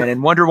retirement.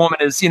 And Wonder Woman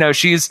is,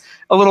 she's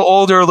a little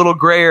older, a little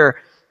grayer.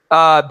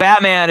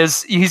 Batman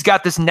he's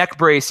got this neck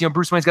brace.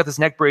 Bruce Wayne's got this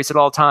neck brace at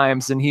all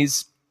times, and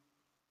he's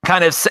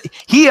kind of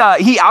he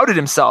outed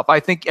himself. I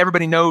think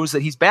everybody knows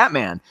that he's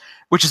Batman,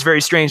 which is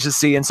very strange to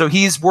see. And so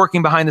he's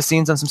working behind the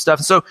scenes on some stuff.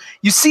 And so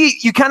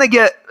you kind of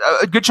get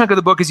a good chunk of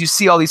the book as you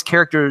see all these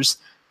characters,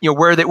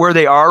 where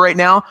they are right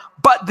now.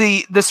 But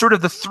the sort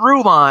of the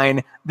through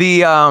line,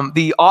 the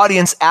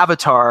audience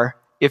avatar,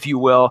 if you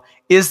will,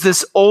 is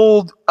this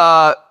old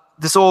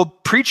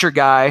preacher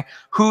guy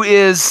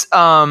who's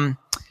I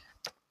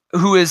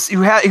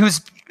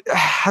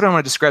don't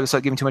want to describe this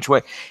without giving too much away.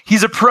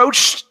 He's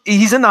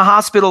in the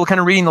hospital kind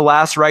of reading the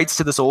last rites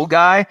to this old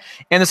guy,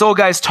 and this old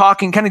guy is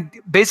talking, kind of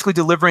basically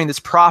delivering this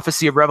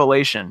prophecy of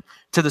revelation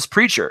to this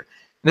preacher.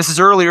 And this is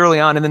early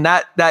on, and then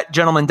that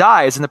gentleman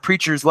dies, and the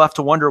preacher is left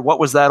to wonder, what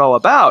was that all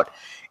about?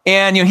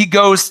 And he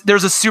goes.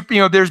 There's a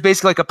super. There's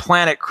basically like a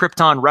Planet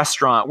Krypton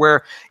restaurant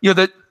where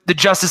the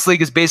Justice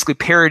League is basically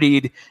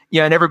parodied,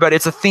 and everybody.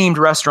 It's a themed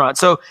restaurant.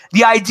 So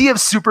the idea of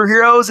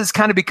superheroes has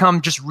kind of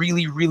become just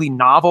really, really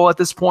novel at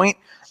this point.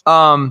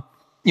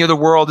 The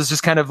world is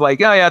just kind of like,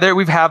 oh yeah, there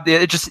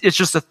it's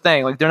just a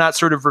thing. Like they're not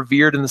sort of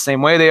revered in the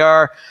same way they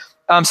are.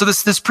 So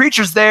this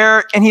preacher's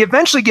there, and he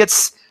eventually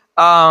gets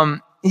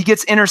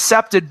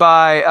intercepted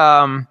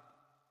by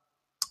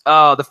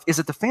is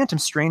it the Phantom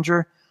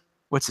Stranger?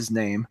 What's his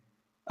name?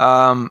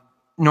 Norman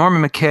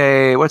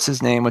McKay. What's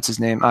his name?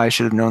 I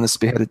should have known this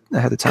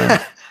ahead of time.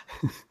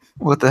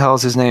 What the hell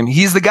is his name?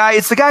 He's the guy.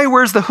 It's the guy who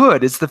wears the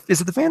hood. Is it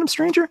the Phantom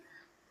Stranger?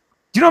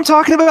 Do you know what I'm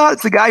talking about?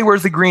 It's the guy who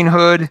wears the green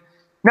hood.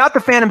 Not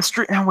the Phantom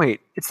Stranger. Oh, wait,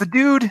 it's the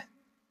dude.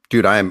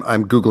 Dude, I'm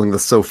Googling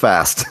this so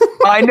fast.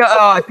 I know.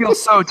 Oh, I feel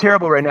so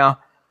terrible right now.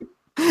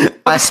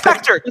 The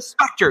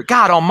Spectre.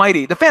 God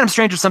almighty. The Phantom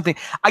Stranger is something.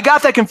 I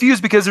got that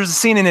confused because there's a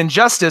scene in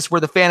Injustice where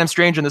the Phantom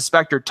Stranger and the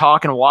Spectre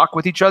talk and walk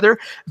with each other.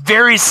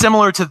 Very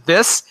similar to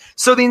this.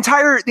 So the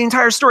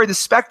entire story, the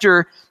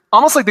Spectre,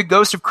 almost like the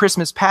ghost of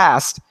Christmas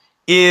past,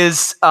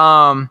 is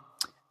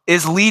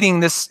leading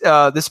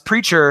this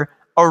preacher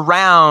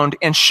around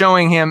and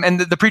showing him, and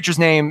the preacher's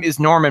name is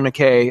Norman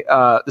McKay.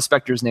 The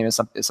Spectre's name is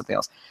something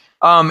else.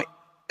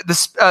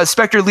 The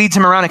Spectre leads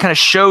him around and kind of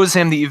shows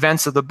him the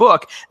events of the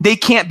book. They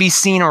can't be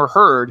seen or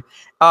heard.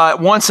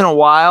 Once in a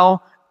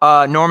while,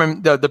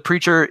 Norman, the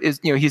preacher, is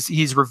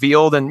he's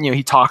revealed, and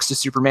he talks to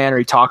Superman or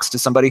he talks to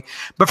somebody.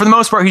 But for the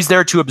most part, he's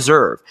there to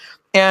observe.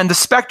 And the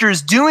Spectre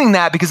is doing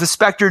that because the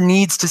Spectre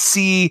needs to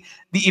see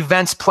the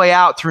events play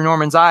out through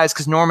Norman's eyes,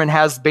 because Norman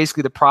has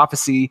basically the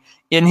prophecy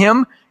in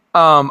him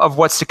of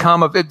what's to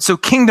come. So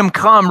Kingdom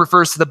Come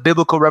refers to the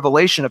biblical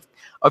revelation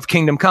of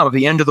Kingdom Come, of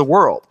the end of the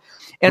world.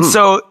 And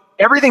so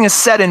everything is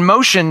set in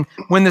motion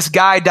when this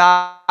guy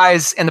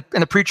dies, and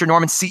the preacher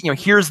Norman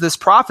hears this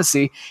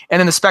prophecy, and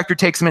then the Spectre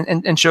takes him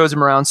and shows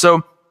him around.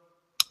 So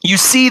you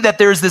see that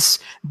there's this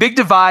big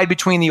divide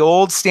between the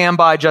old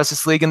standby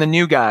Justice League and the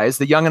new guys,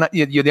 the young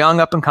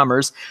up and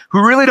comers,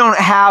 who really don't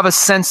have a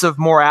sense of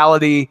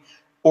morality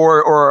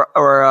or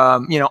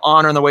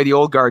honor in the way the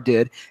old guard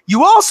did.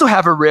 You also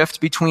have a rift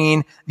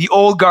between the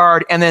old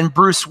guard and then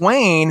Bruce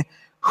Wayne,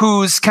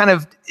 who's kind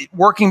of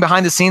working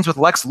behind the scenes with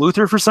Lex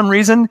Luthor for some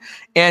reason,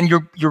 and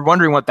you're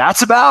wondering what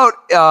that's about,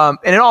 and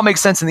it all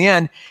makes sense in the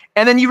end.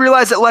 And then you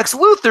realize that Lex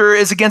Luthor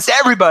is against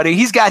everybody.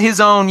 He's got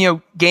his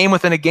own game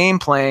within a game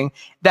playing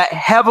that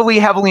heavily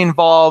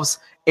involves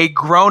a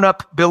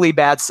grown-up Billy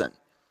Batson,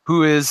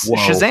 who is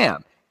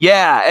Shazam.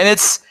 Yeah, and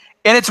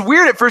it's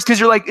weird at first because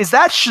you're like, is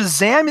that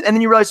Shazam? And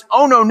then you realize,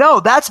 oh no,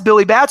 that's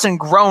Billy Batson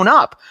grown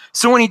up.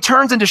 So when he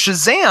turns into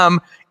Shazam,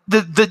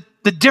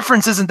 the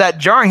difference isn't that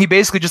jarring. He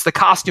basically just, the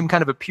costume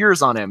kind of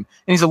appears on him,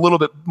 and he's a little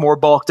bit more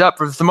bulked up.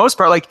 For the most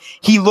part, like,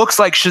 he looks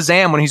like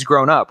Shazam when he's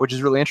grown up, which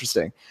is really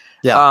interesting.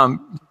 Yeah.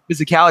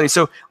 Physicality.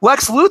 So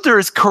Lex Luthor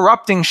is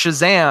corrupting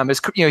Shazam.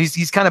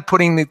 He's kind of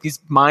putting these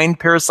mind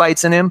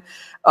parasites in him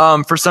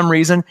for some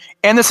reason.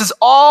 And this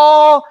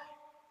all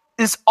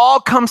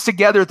comes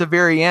together at the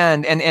very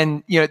end.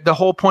 And the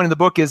whole point of the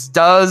book is,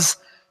 does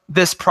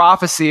this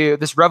prophecy,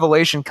 this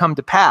revelation come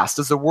to pass?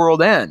 Does the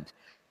world end?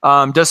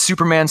 Does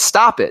Superman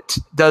stop it?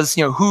 Does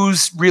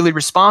who's really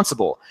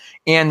responsible?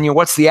 And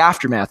what's the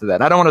aftermath of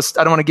that? I don't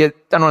want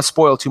to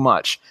spoil too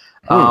much.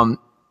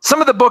 Some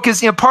of the book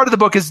is part of the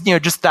book is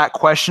just that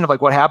question of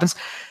like what happens.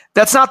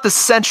 That's not the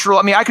central.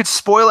 I mean, I could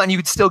spoil it, and you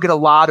could still get a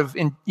lot of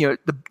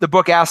the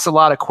book asks a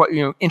lot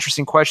of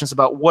interesting questions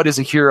about what is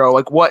a hero,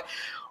 like what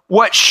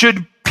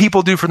should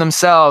people do for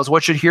themselves,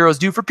 what should heroes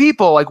do for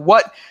people, like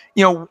what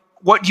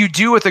you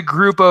do with a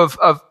group of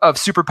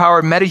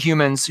superpowered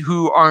metahumans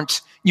who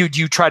aren't. Do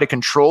you try to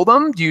control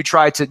them? Do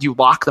you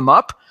lock them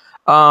up?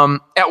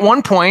 At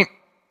one point,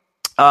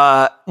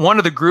 one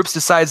of the groups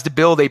decides to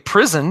build a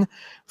prison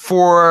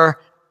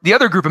for the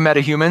other group of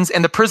metahumans,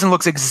 and the prison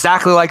looks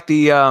exactly like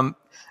the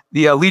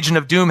Legion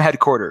of Doom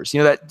headquarters.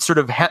 That sort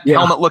of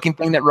helmet-looking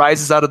thing that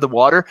rises out of the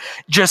water,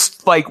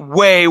 just like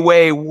way,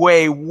 way,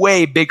 way,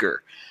 way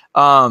bigger.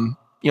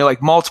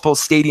 Like multiple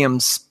stadium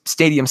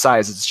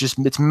sizes.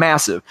 It's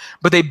massive.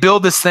 But they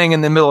build this thing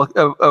in the middle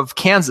of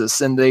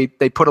Kansas, and they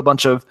put a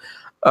bunch of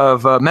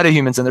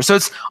metahumans in there. So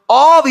it's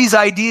all these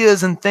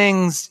ideas and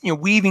things,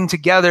 weaving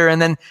together.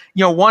 And then,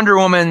 Wonder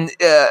Woman,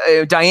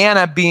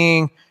 Diana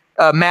being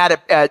mad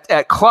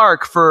at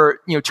Clark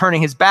for,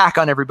 turning his back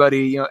on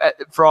everybody,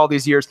 for all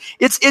these years.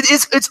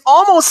 It's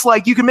almost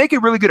like you can make a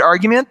really good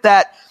argument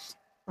that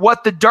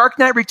what The Dark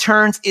Knight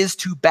Returns is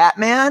to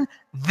Batman,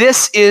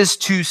 this is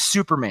to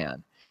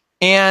Superman.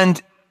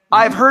 And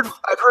I've heard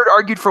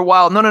argued for a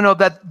while, no,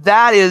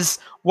 that is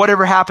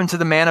Whatever Happened to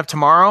the Man of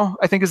Tomorrow,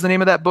 I think is the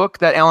name of that book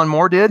that Alan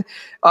Moore did.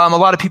 A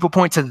lot of people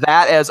point to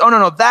that as,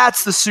 no,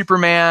 that's the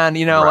Superman,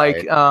 right.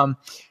 Like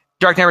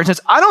Dark Knight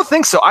Returns. I don't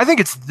think so. I think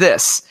it's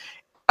this.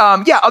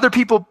 Other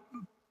people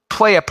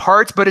play a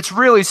part, but it's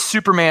really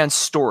Superman's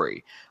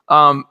story.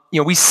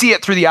 We see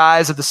it through the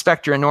eyes of the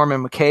Spectre and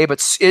Norman McKay,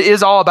 but it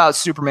is all about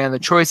Superman, the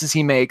choices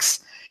he makes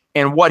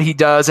and what he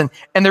does, and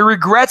the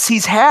regrets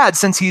he's had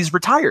since he's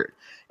retired.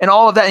 and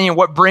all of that, and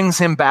what brings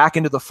him back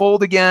into the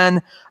fold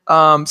again.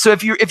 So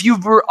if you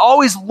were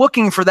always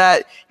looking for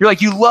that, you're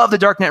like, you love The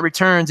Dark Knight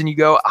Returns, and you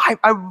go,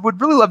 I would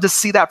really love to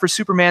see that for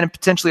Superman and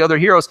potentially other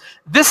heroes.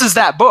 This is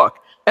that book.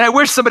 And I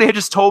wish somebody had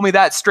just told me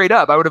that straight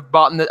up. I would have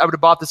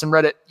bought this and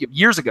read it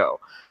years ago.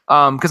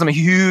 Because I'm a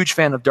huge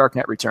fan of Dark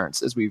Knight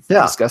Returns, as we've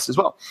discussed as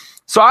well.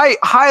 So I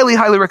highly,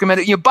 highly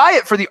recommend it. Buy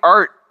it for the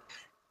art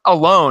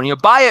alone.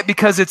 Buy it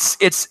because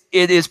it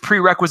is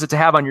prerequisite to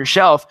have on your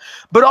shelf,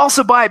 but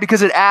also buy it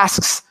because it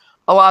asks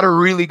a lot of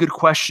really good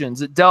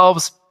questions. It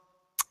delves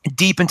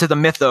deep into the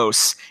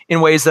mythos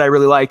in ways that I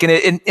really like, and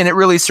it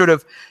really sort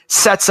of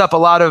sets up a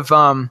lot of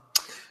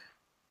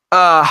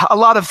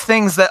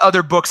things that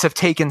other books have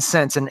taken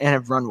since and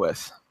have run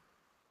with.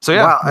 So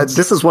yeah, wow,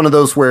 this is one of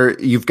those where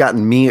you've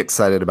gotten me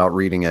excited about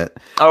reading it.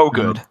 Oh,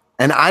 good.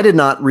 And I did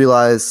not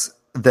realize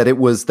that it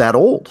was that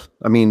old.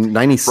 I mean,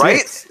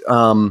 96.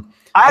 Right?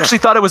 I actually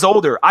thought it was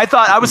older.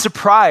 I was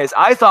surprised.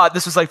 I thought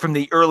this was like from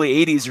the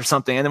early 80s or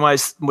something. And then when I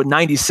was with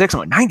 96, I'm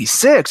like,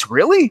 96,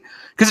 really?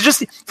 Because it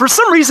just, for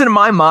some reason in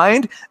my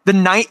mind, the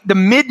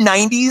mid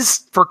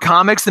 90s for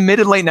comics, the mid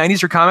and late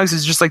 90s for comics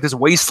is just like this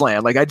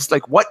wasteland. Like I just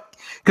like, what?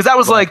 Because that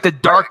was like the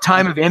dark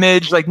time of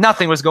Image. Like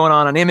nothing was going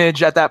on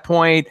Image at that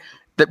point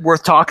that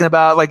worth talking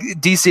about. Like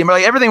DC,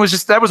 like everything was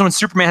just, that was when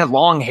Superman had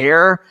long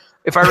hair,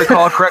 if I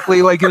recall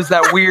correctly. Like it was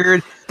that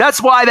weird.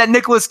 That's why that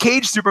Nicolas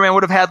Cage Superman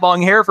would have had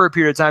long hair for a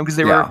period of time, because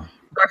they were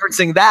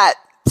referencing that,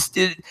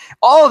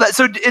 all of that.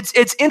 So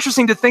it's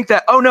interesting to think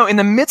that, oh no, in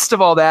the midst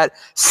of all that,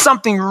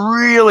 something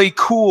really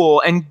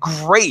cool and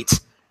great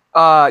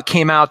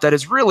came out that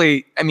has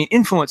really,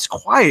 influenced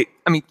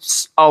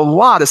a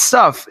lot of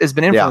stuff has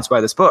been influenced by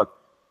this book.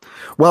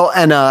 Well,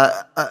 and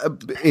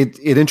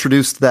it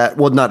introduced that,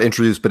 well, not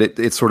introduced, but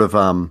it sort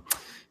of,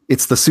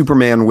 it's the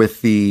Superman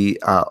with the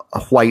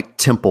white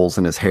temples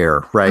in his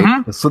hair, right?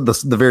 Mm-hmm. So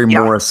the very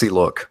Morrissey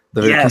look,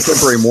 the very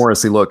contemporary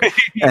Morrissey look.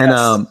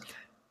 Yes.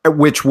 And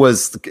which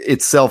was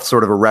itself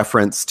sort of a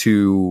reference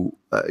to,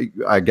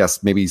 I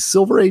guess, maybe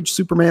Silver Age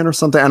Superman or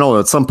something. I don't know.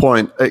 At some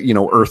point,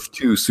 Earth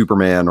 2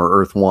 Superman or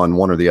Earth 1,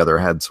 one or the other,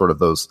 had sort of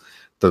those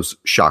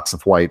shocks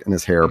of white in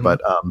his hair.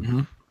 Mm-hmm.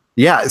 But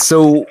yeah,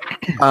 so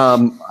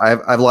I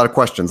have a lot of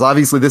questions.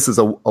 Obviously, this is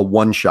a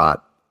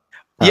one-shot.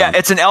 Yeah,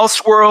 it's an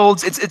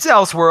Elseworlds. It's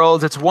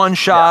Elseworlds. It's one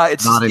shot. Yeah,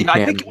 it's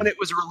I think when it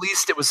was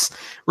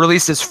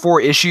released as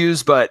 4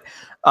 issues. But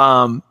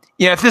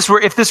if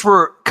this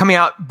were coming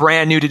out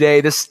brand new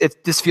today, this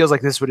feels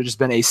like this would have just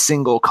been a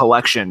single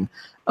collection,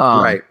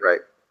 right,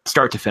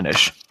 start to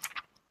finish.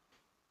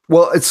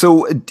 Well,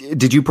 so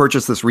did you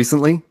purchase this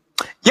recently?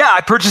 Yeah,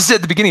 I purchased it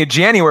at the beginning of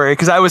January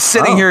because I was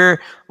sitting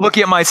here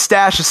looking at my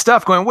stash of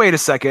stuff, going, "Wait a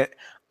second,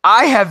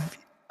 I have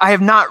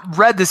not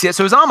read this yet."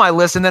 So it was on my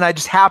list, and then I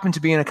just happened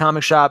to be in a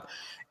comic shop,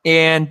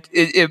 and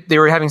they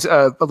were having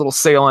a little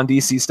sale on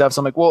DC stuff. So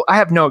I'm like, well, I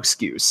have no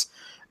excuse.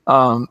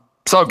 So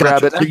I'll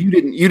grab it. So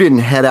you didn't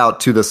head out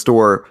to the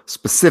store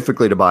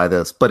specifically to buy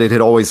this, but it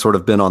had always sort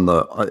of been on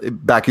the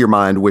back of your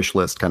mind wish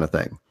list kind of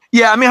thing.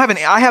 Yeah,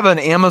 I have an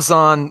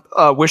Amazon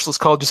wish list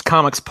called just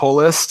Comics Pull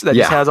List that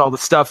just has all the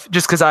stuff,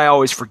 just because I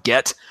always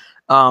forget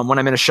when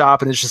I'm in a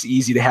shop, and it's just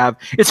easy to have.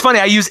 It's funny,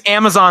 I use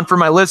Amazon for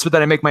my list, but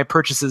then I make my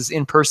purchases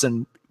in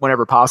person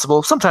whenever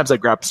possible. Sometimes I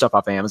grab stuff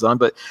off Amazon,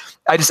 but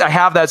I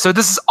have that. So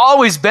this has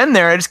always been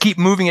there. I just keep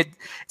moving it.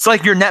 It's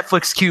like your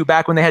Netflix queue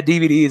back when they had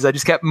DVDs. I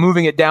just kept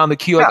moving it down the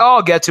queue, like,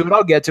 I'll get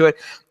to it.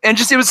 And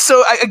just, it was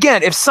so,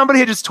 again, if somebody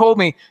had just told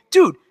me,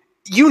 dude,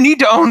 you need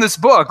to own this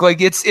book.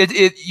 Like you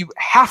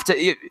have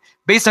to,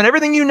 based on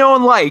everything you know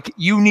and like,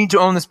 you need to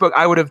own this book.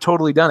 I would have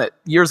totally done it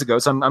years ago.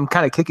 So I'm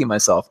kind of kicking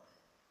myself.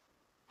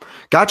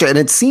 Gotcha. And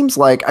it seems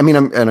like,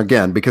 and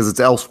again, because it's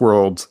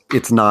Elseworlds,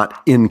 it's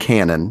not in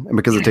canon, and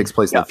because it takes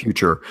place in the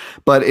future.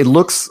 But it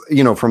looks,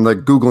 from the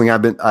Googling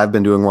I've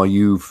been doing while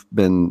you've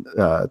been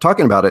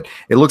talking about it,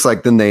 it looks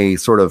like then they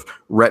sort of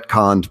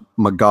retconned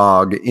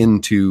Magog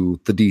into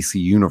the DC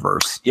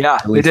universe. Yeah,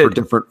 at least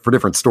for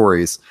different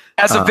stories.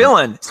 As a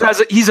villain. So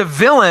he's a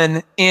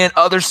villain in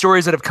other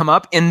stories that have come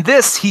up. In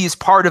this, he's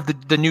part of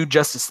the new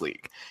Justice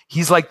League.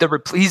 He's like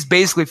he's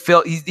basically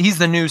he's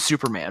the new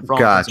Superman for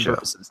all intents and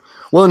purposes.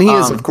 Well, and he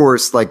is, of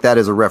course, like that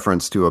is a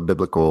reference to a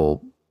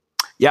biblical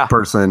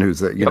person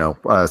who's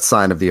a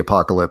sign of the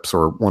apocalypse,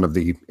 or one of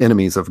the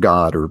enemies of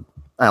God, or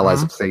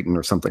allies of Satan,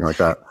 or something like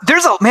that.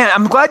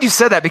 I'm glad you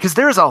said that, because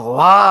there's a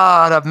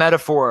lot of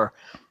metaphor,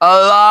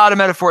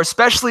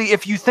 especially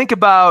if you think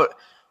about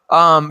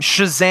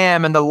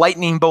Shazam and the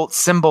lightning bolt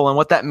symbol and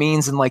what that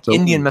means in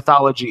Indian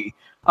mythology.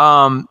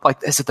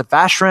 Is it the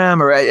Vashram,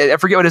 or I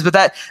forget what it is, but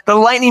that the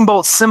lightning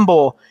bolt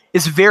symbol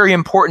is very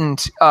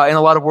important in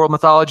a lot of world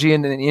mythology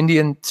and in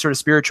Indian sort of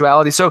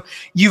spirituality. So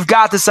you've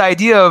got this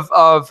idea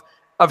of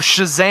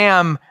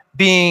Shazam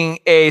being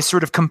a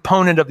sort of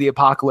component of the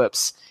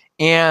apocalypse,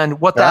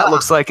 and what that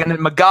looks like. And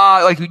then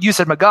Magog, like you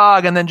said,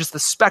 Magog, and then just the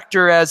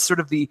specter as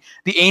sort of the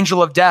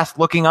angel of death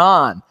looking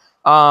on,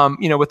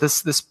 with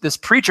this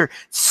preacher.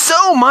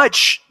 So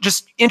much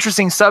just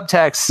interesting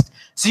subtext.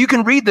 So you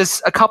can read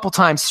this a couple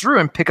times through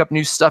and pick up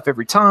new stuff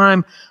every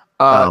time.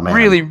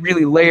 Really,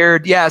 really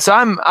layered. Yeah. So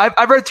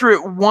I've read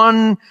through it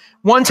one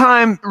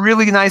time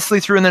really nicely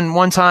through, and then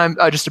one time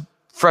just to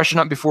freshen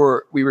up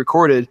before we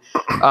recorded,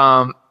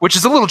 which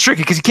is a little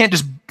tricky because you can't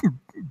just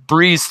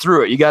breeze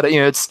through it. You got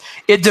to,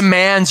 it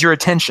demands your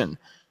attention.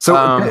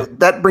 So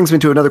that brings me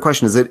to another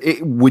question.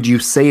 Would you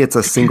say it's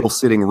a single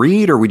sitting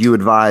read, or would you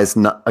advise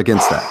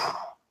against that?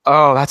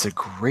 Oh, that's a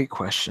great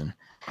question.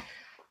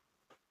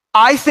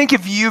 I think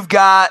if you've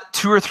got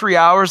 2 or 3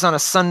 hours on a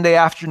Sunday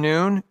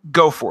afternoon,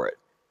 go for it.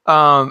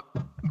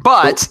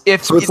 But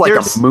it's like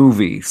a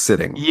movie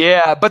sitting.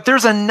 Yeah, but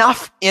there's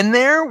enough in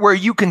there where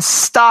you can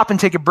stop and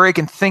take a break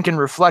and think and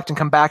reflect and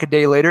come back a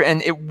day later,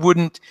 and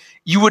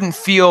you wouldn't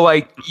feel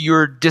like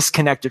you're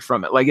disconnected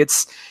from it. Like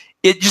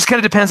it just kind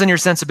of depends on your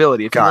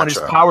sensibility. If you want to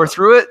just power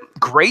through it,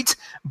 great.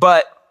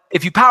 But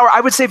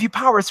I would say if you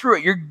power through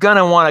it, you're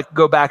gonna want to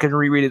go back and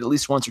reread it at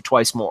least once or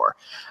twice more,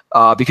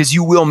 because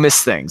you will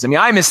miss things. I mean,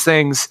 I miss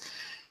things,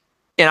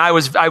 and I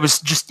was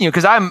just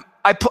because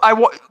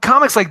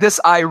comics like this,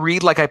 I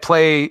read like I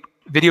play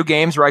video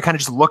games where I kind of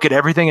just look at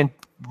everything and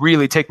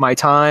really take my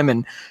time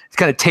and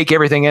kind of take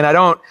everything in.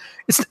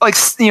 It's like,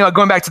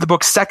 going back to the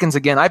book Seconds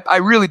again, I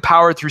really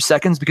powered through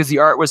Seconds because the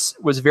art was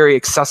very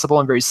accessible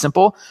and very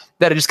simple,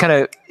 that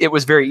it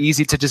was very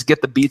easy to just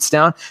get the beats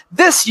down.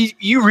 This,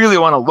 you really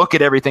want to look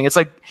at everything. It's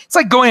like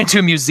going into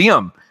a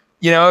museum.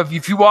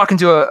 If you walk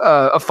into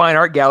a fine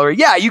art gallery,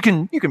 yeah, you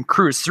can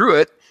cruise through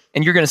it,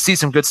 and you're going to see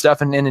some good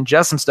stuff and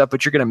ingest some stuff,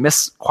 but you're going to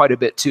miss quite a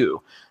bit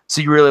too. So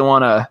you really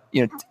want to,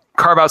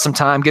 carve out some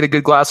time, get a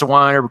good glass of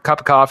wine or a cup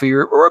of coffee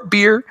or a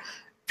beer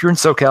if you're in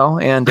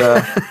SoCal, and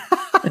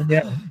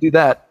yeah, do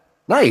that.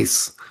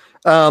 Nice.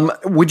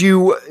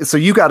 So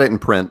you got it in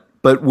print,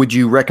 but would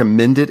you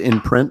recommend it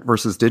in print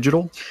versus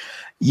digital?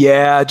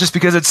 Yeah, just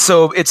because it's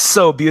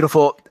so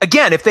beautiful.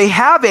 Again, if they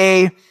have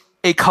a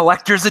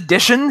collector's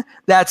edition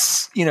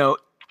that's,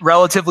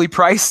 relatively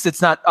priced,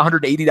 it's not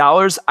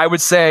 $180, I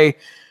would say,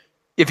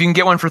 if you can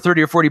get one for $30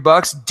 or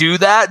 $40, do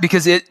that,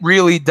 because it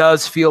really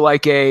does feel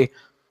like an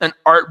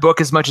art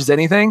book as much as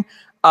anything.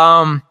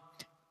 I'm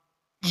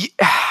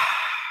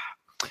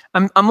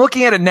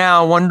looking at it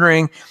now,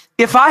 wondering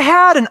if I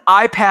had an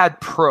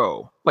iPad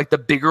Pro, like the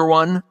bigger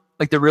one,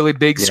 like the really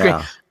big screen.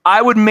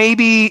 I would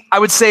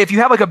say if you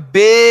have like a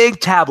big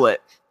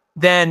tablet,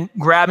 then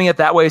grabbing it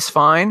that way is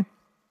fine,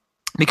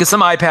 because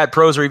some iPad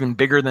Pros are even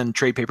bigger than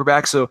trade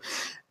paperbacks, so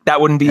that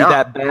wouldn't be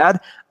that bad.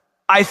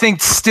 I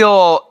think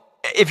still,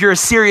 if you're a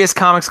serious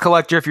comics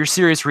collector, if you're a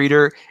serious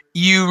reader,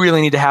 you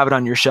really need to have it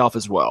on your shelf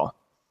as well.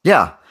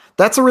 Yeah,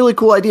 that's a really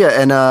cool idea.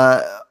 And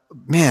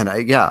man,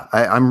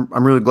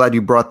 I'm really glad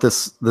you brought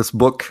this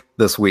book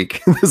this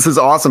week. This is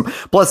awesome.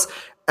 Plus,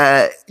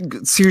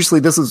 seriously,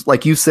 this is,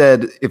 like you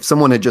said, if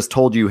someone had just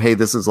told you, hey,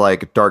 this is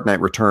like Dark Knight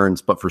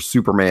Returns, but for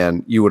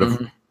Superman, you would have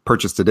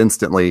purchased it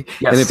instantly.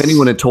 Yes. And if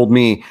anyone had told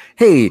me,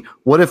 hey,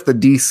 what if the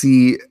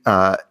DC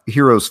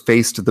heroes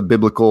faced the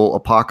biblical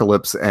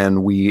apocalypse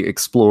and we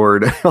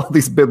explored all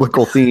these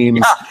biblical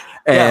themes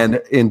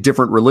and in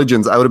different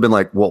religions, I would have been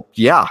like, well,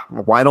 yeah,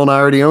 why don't I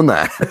already own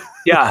that?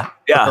 Yeah.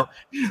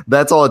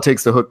 That's all it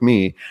takes to hook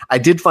me. I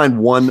did find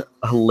one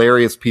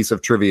hilarious piece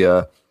of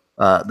trivia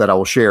that I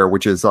will share,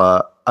 which is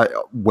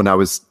when I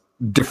was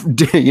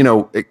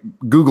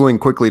Googling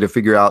quickly to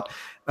figure out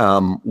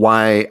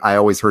why I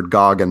always heard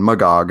Gog and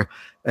Magog,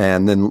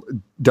 and then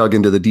dug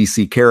into the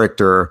DC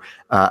character.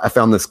 I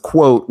found this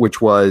quote,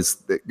 which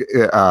was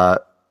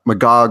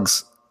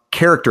Magog's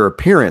character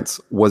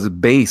appearance was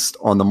based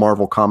on the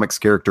Marvel Comics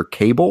character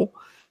Cable.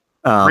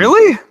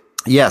 Really?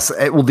 Yes.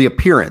 Well, the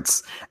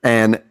appearance.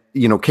 And,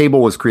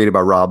 Cable was created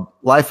by Rob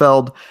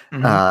Liefeld,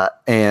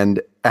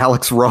 and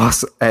Alex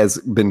Ross has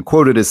been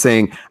quoted as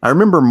saying, I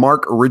remember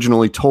Mark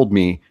originally told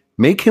me,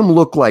 make him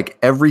look like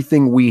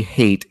everything we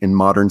hate in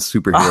modern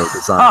superhero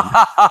design.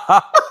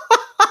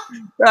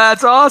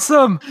 That's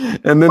awesome.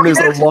 And then there's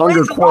a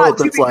longer quote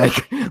that's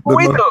like...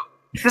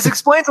 This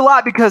explains a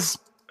lot, because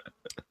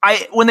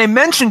when they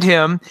mentioned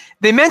him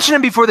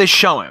before they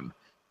show him.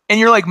 And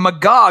you're like,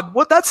 Magog,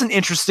 that's an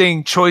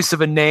interesting choice of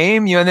a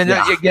name. And then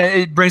again,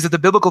 it brings up the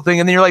biblical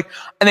thing. And then you're like,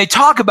 and they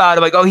talk about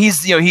it like, oh,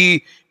 he's,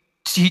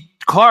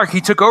 Clark,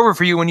 he took over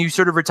for you when you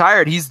sort of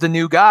retired. He's the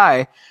new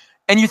guy.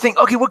 And you think,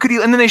 okay, what could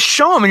he? And then they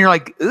show him, and you're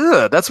like,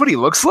 ugh, that's what he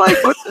looks like.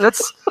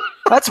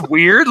 That's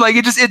weird. Like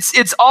it's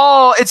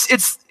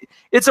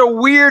a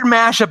weird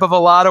mashup of a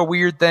lot of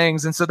weird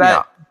things, and so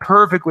that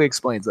perfectly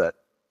explains that.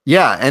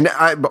 Yeah, and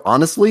I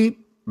honestly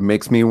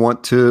makes me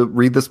want to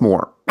read this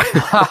more.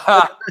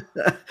 That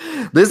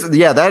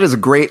is a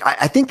great.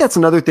 I think that's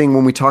another thing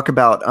when we talk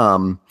about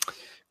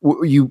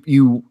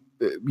you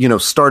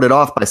started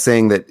off by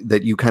saying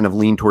that you kind of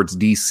lean towards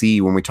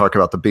DC when we talk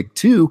about the big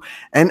two.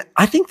 And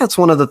I think that's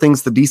one of the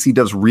things that DC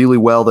does really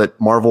well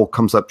that Marvel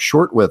comes up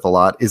short with a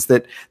lot, is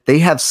that they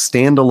have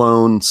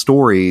standalone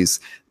stories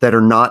that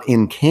are not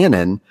in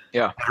canon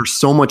that are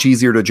so much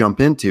easier to jump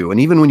into. And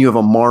even when you have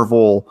a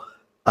Marvel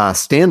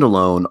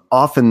standalone,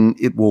 often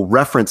it will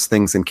reference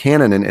things in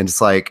canon and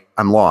it's like,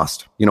 I'm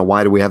lost.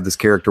 Why do we have this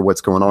character? What's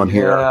going on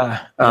here?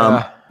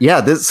 Yeah,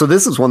 this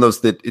is one of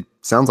those that it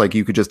sounds like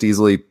you could just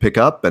easily pick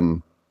up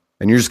and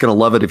you're just going to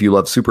love it if you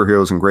love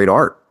superheroes and great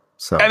art.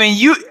 So I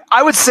mean,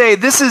 I would say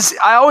this is.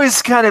 I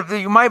always kind of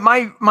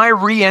my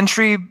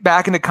re-entry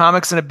back into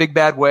comics in a big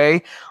bad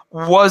way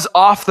was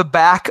off the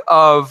back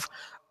of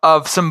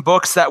some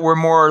books that were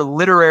more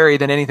literary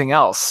than anything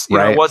else. You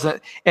know, it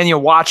wasn't,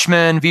 and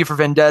Watchmen, V for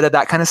Vendetta,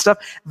 that kind of stuff.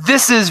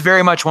 This is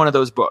very much one of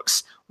those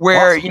books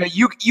where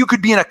you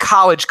could be in a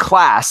college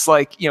class,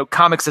 like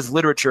comics as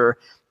literature,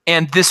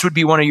 and this would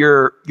be one of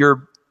your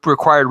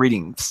required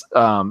readings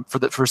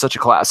for such a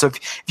class. So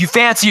if you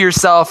fancy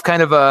yourself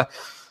kind of a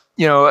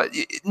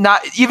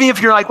not, even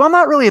if you're like, well, I'm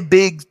not really a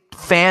big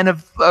fan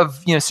of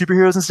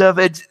superheroes and stuff,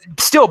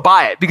 still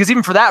buy it, because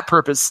even for that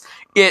purpose,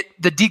 the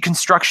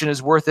deconstruction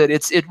is worth it.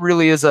 It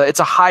really is it's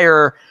a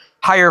higher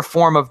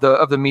form of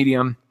the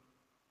medium.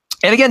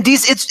 And again,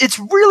 DC, it's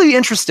really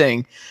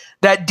interesting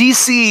that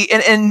DC,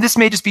 and this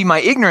may just be my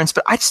ignorance,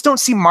 but I just don't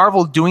see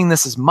Marvel doing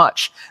this as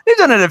much. They've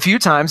done it a few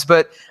times,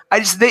 but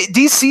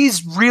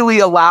DC's really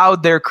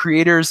allowed their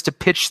creators to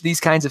pitch these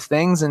kinds of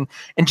things and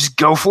just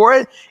go for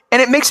it.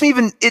 And it makes me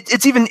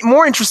it's even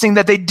more interesting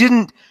that they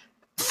didn't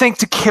think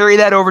to carry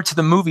that over to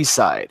the movie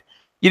side.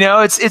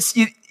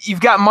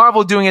 You've got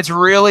Marvel doing its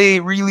really,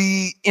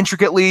 really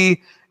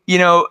intricately,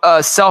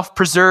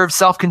 self-preserved,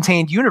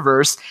 self-contained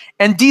universe,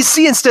 and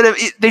DC, instead of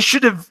they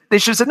should have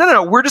said,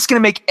 no, we're just going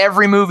to make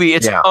every movie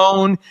its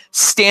own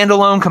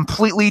standalone,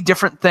 completely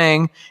different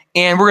thing,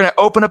 and we're going to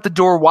open up the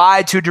door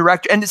wide to a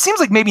director. And it seems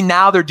like maybe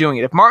now they're doing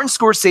it. If Martin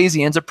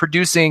Scorsese ends up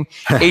producing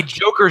a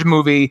Joker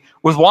movie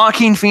with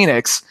Joaquin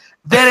Phoenix,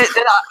 then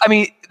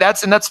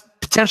that's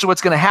potentially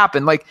what's going to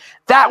happen. Like,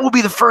 that will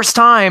be the first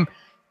time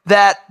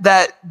that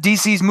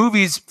DC's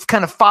movies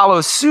kind of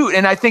follow suit,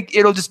 and I think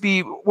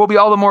we'll be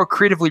all the more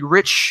creatively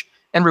rich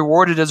and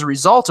rewarded as a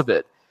result of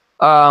it.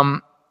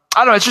 I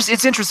don't know.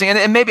 It's interesting,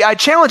 and maybe I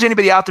challenge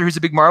anybody out there who's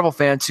a big Marvel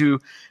fan to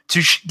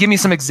give me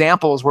some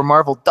examples where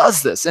Marvel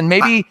does this, and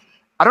maybe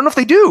I don't know if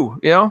they do.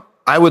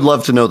 I would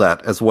love to know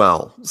that as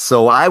well.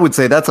 So I would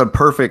say that's a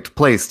perfect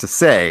place to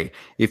say,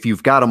 if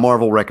you've got a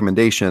Marvel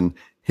recommendation,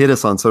 hit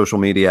us on social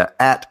media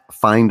at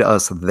Find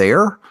Us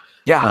There.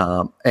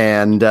 Yeah.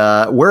 And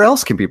where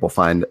else can people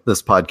find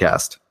this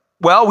podcast?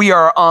 Well, we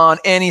are on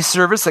any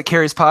service that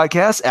carries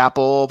podcasts: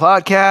 Apple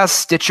Podcasts,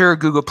 Stitcher,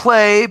 Google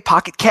Play,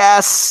 Pocket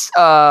Casts.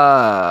 What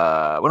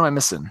am I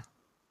missing?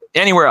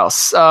 Anywhere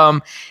else.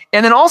 And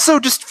then also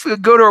just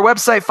go to our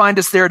website,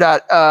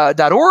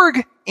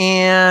 findusthere.org,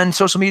 and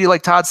social media,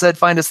 like Todd said,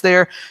 find us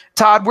there.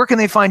 Todd, where can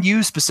they find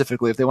you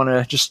specifically if they want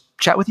to just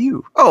chat with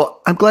you? Oh,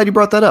 I'm glad you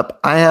brought that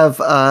up. I have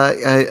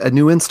a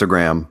new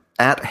Instagram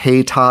at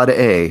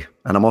HeyToddA.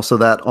 And I'm also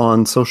that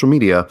on social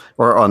media,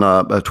 or on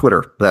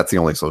Twitter. That's the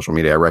only social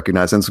media I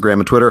recognize, Instagram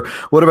and Twitter.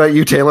 What about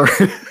you, Taylor?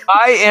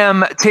 I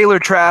am Taylor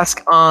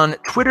Trask on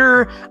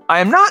Twitter. I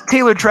am not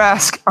Taylor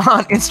Trask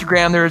on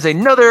Instagram. There is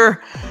another,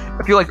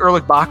 I feel like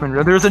Erlich Bachman.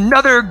 There's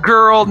another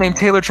girl named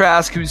Taylor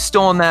Trask who's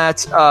stolen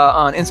that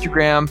on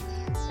Instagram.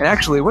 And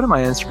actually, what am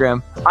I on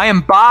Instagram? I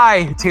am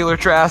by Taylor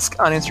Trask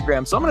on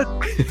Instagram. So I'm going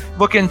to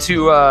look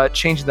into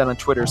changing that on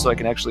Twitter so I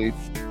can actually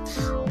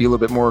be a little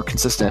bit more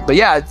consistent. But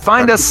yeah,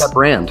 find us. That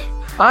brand.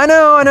 I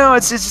know.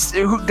 It's just,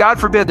 God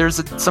forbid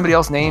there's somebody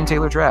else named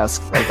Taylor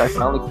Trask. I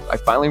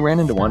finally ran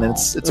into one, and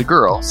it's a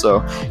girl.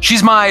 So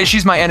she's my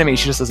enemy.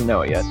 She just doesn't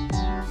know it yet.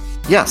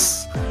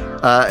 Yes,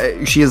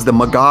 she is the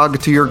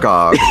Magog to your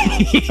Gog.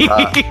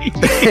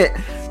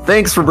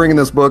 Thanks for bringing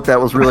this book.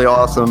 That was really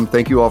awesome.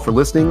 Thank you all for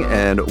listening,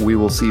 and we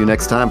will see you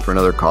next time for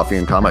another Coffee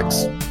and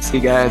Comics. See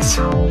you guys.